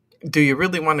 do you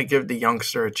really want to give the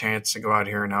youngster a chance to go out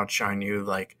here and outshine you?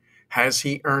 Like, has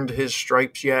he earned his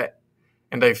stripes yet?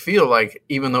 And I feel like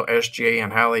even though SGA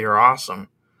and Hallie are awesome,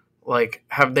 like,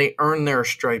 have they earned their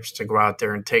stripes to go out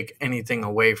there and take anything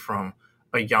away from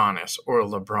a Giannis or a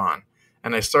LeBron?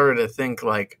 And I started to think,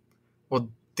 like, well,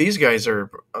 these guys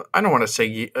are, I don't want to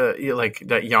say like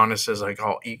that Giannis is like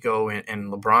all ego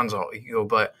and LeBron's all ego,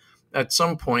 but at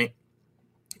some point,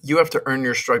 you have to earn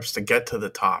your stripes to get to the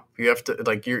top. You have to,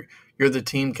 like, you're the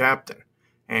team captain.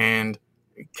 And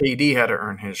KD had to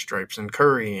earn his stripes, and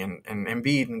Curry and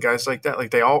Embiid and guys like that. Like,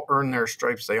 they all earn their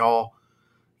stripes. They all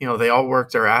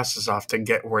work their asses off to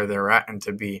get where they're at and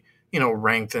to be,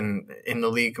 ranked in the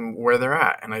league where they're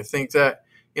at. And I think that,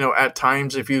 at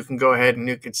times, if you can go ahead and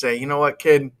you could say, you know what,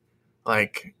 kid,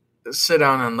 like, sit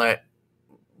down and let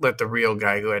the real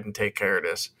guy go ahead and take care of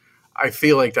this. I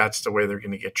feel like that's the way they're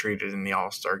going to get treated in the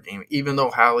All-Star game. Even though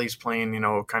Hallie's playing,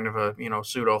 kind of a,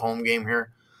 pseudo home game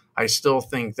here, I still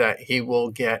think that he will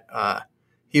get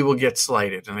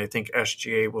slighted, and I think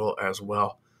SGA will as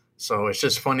well. So it's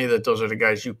just funny that those are the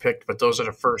guys you picked, but those are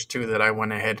the first two that I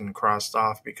went ahead and crossed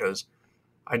off because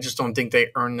I just don't think they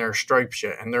earned their stripes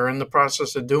yet, and they're in the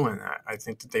process of doing that. I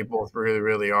think that they both really,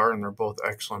 really are, and they're both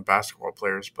excellent basketball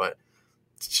players, but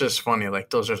it's just funny. Like,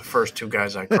 those are the first two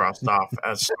guys I crossed off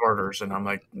as starters, and I'm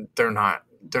like, they're not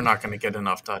going to get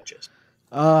enough touches.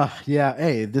 Yeah.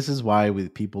 Hey, this is why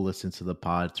people listen to the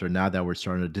pods, or now that we're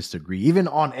starting to disagree, even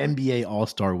on NBA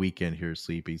All-Star Weekend here,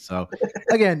 Sleepy. So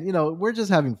again, we're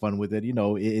just having fun with it.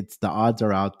 It's the odds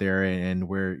are out there, and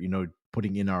we're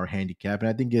putting in our handicap, and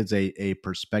I think it's a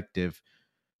perspective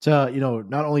to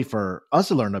not only for us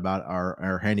to learn about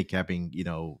our handicapping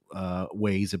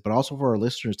ways, but also for our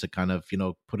listeners to kind of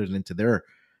put it into their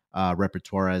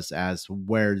repertoire as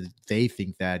where they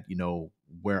think that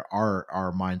where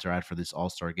our minds are at for this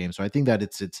All-Star game. So I think that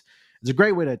it's a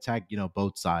great way to attack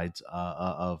both sides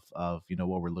of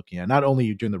what we're looking at, not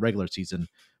only during the regular season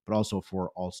but also for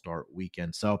All-Star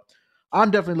weekend. So I'm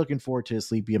definitely looking forward to it,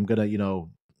 Sleepy. I'm gonna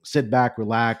sit back,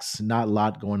 relax. Not a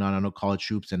lot going on. I know college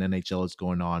hoops and NHL is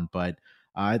going on, but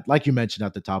like you mentioned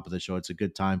at the top of the show, it's a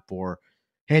good time for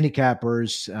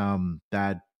handicappers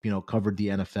that covered the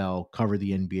NFL, cover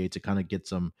the NBA, to kind of get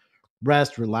some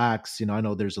rest, relax. I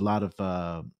know there's a lot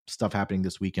of stuff happening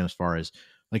this weekend as far as,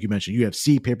 like you mentioned,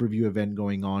 UFC pay-per-view event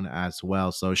going on as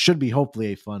well. So it should be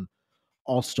hopefully a fun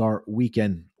All-Star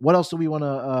weekend. What else do we want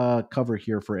to cover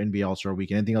here for NBA All-Star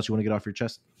weekend? Anything else you want to get off your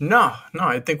chest? No,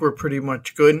 I think we're pretty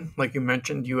much good. Like you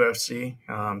mentioned, UFC,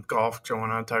 golf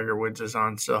going on, Tiger Woods is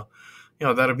on. So,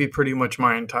 that'll be pretty much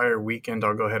my entire weekend.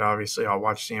 I'll go ahead, obviously, I'll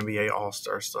watch the NBA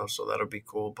All-Star stuff, so that'll be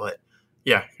cool. But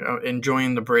yeah,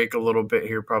 enjoying the break a little bit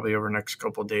here, probably over the next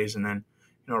couple of days, and then,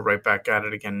 right back at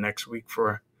it again next week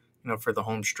for the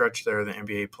home stretch there, the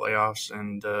NBA playoffs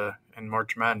and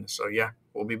March Madness. So yeah,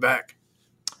 we'll be back.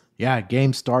 Yeah,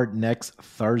 games start next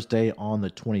Thursday on the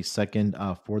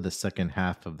 22nd for the second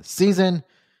half of the season.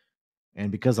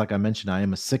 And because, like I mentioned, I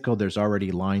am a sicko, there's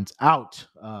already lines out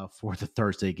for the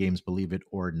Thursday games, believe it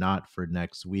or not, for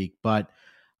next week. But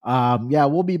yeah,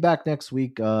 we'll be back next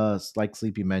week. Like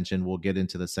Sleepy mentioned, we'll get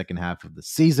into the second half of the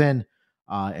season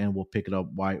and we'll pick it up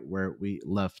right where we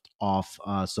left off.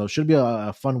 So it should be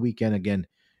a fun weekend. Again,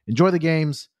 enjoy the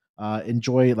games.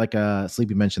 Enjoy, like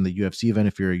Sleepy mentioned, the UFC event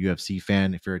if you're a UFC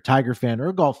fan, if you're a Tiger fan or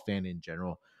a golf fan in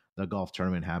general, the golf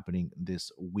tournament happening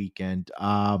this weekend.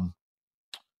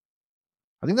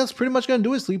 I think that's pretty much going to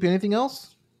do it, Sleepy. Anything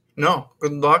else? No,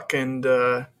 good luck and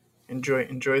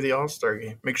enjoy the All-Star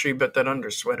game. Make sure you bet that under.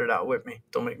 Sweat it out with me.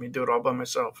 Don't make me do it all by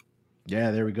myself.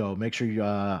 Yeah, there we go. Make sure you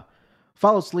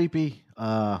follow Sleepy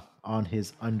on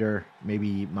his under,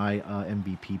 maybe my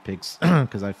MVP picks,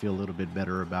 because I feel a little bit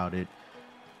better about it.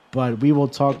 But we will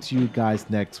talk to you guys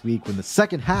next week when the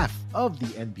second half of the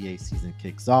NBA season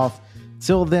kicks off.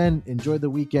 Till then, enjoy the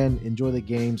weekend, enjoy the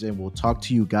games, and we'll talk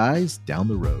to you guys down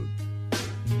the road.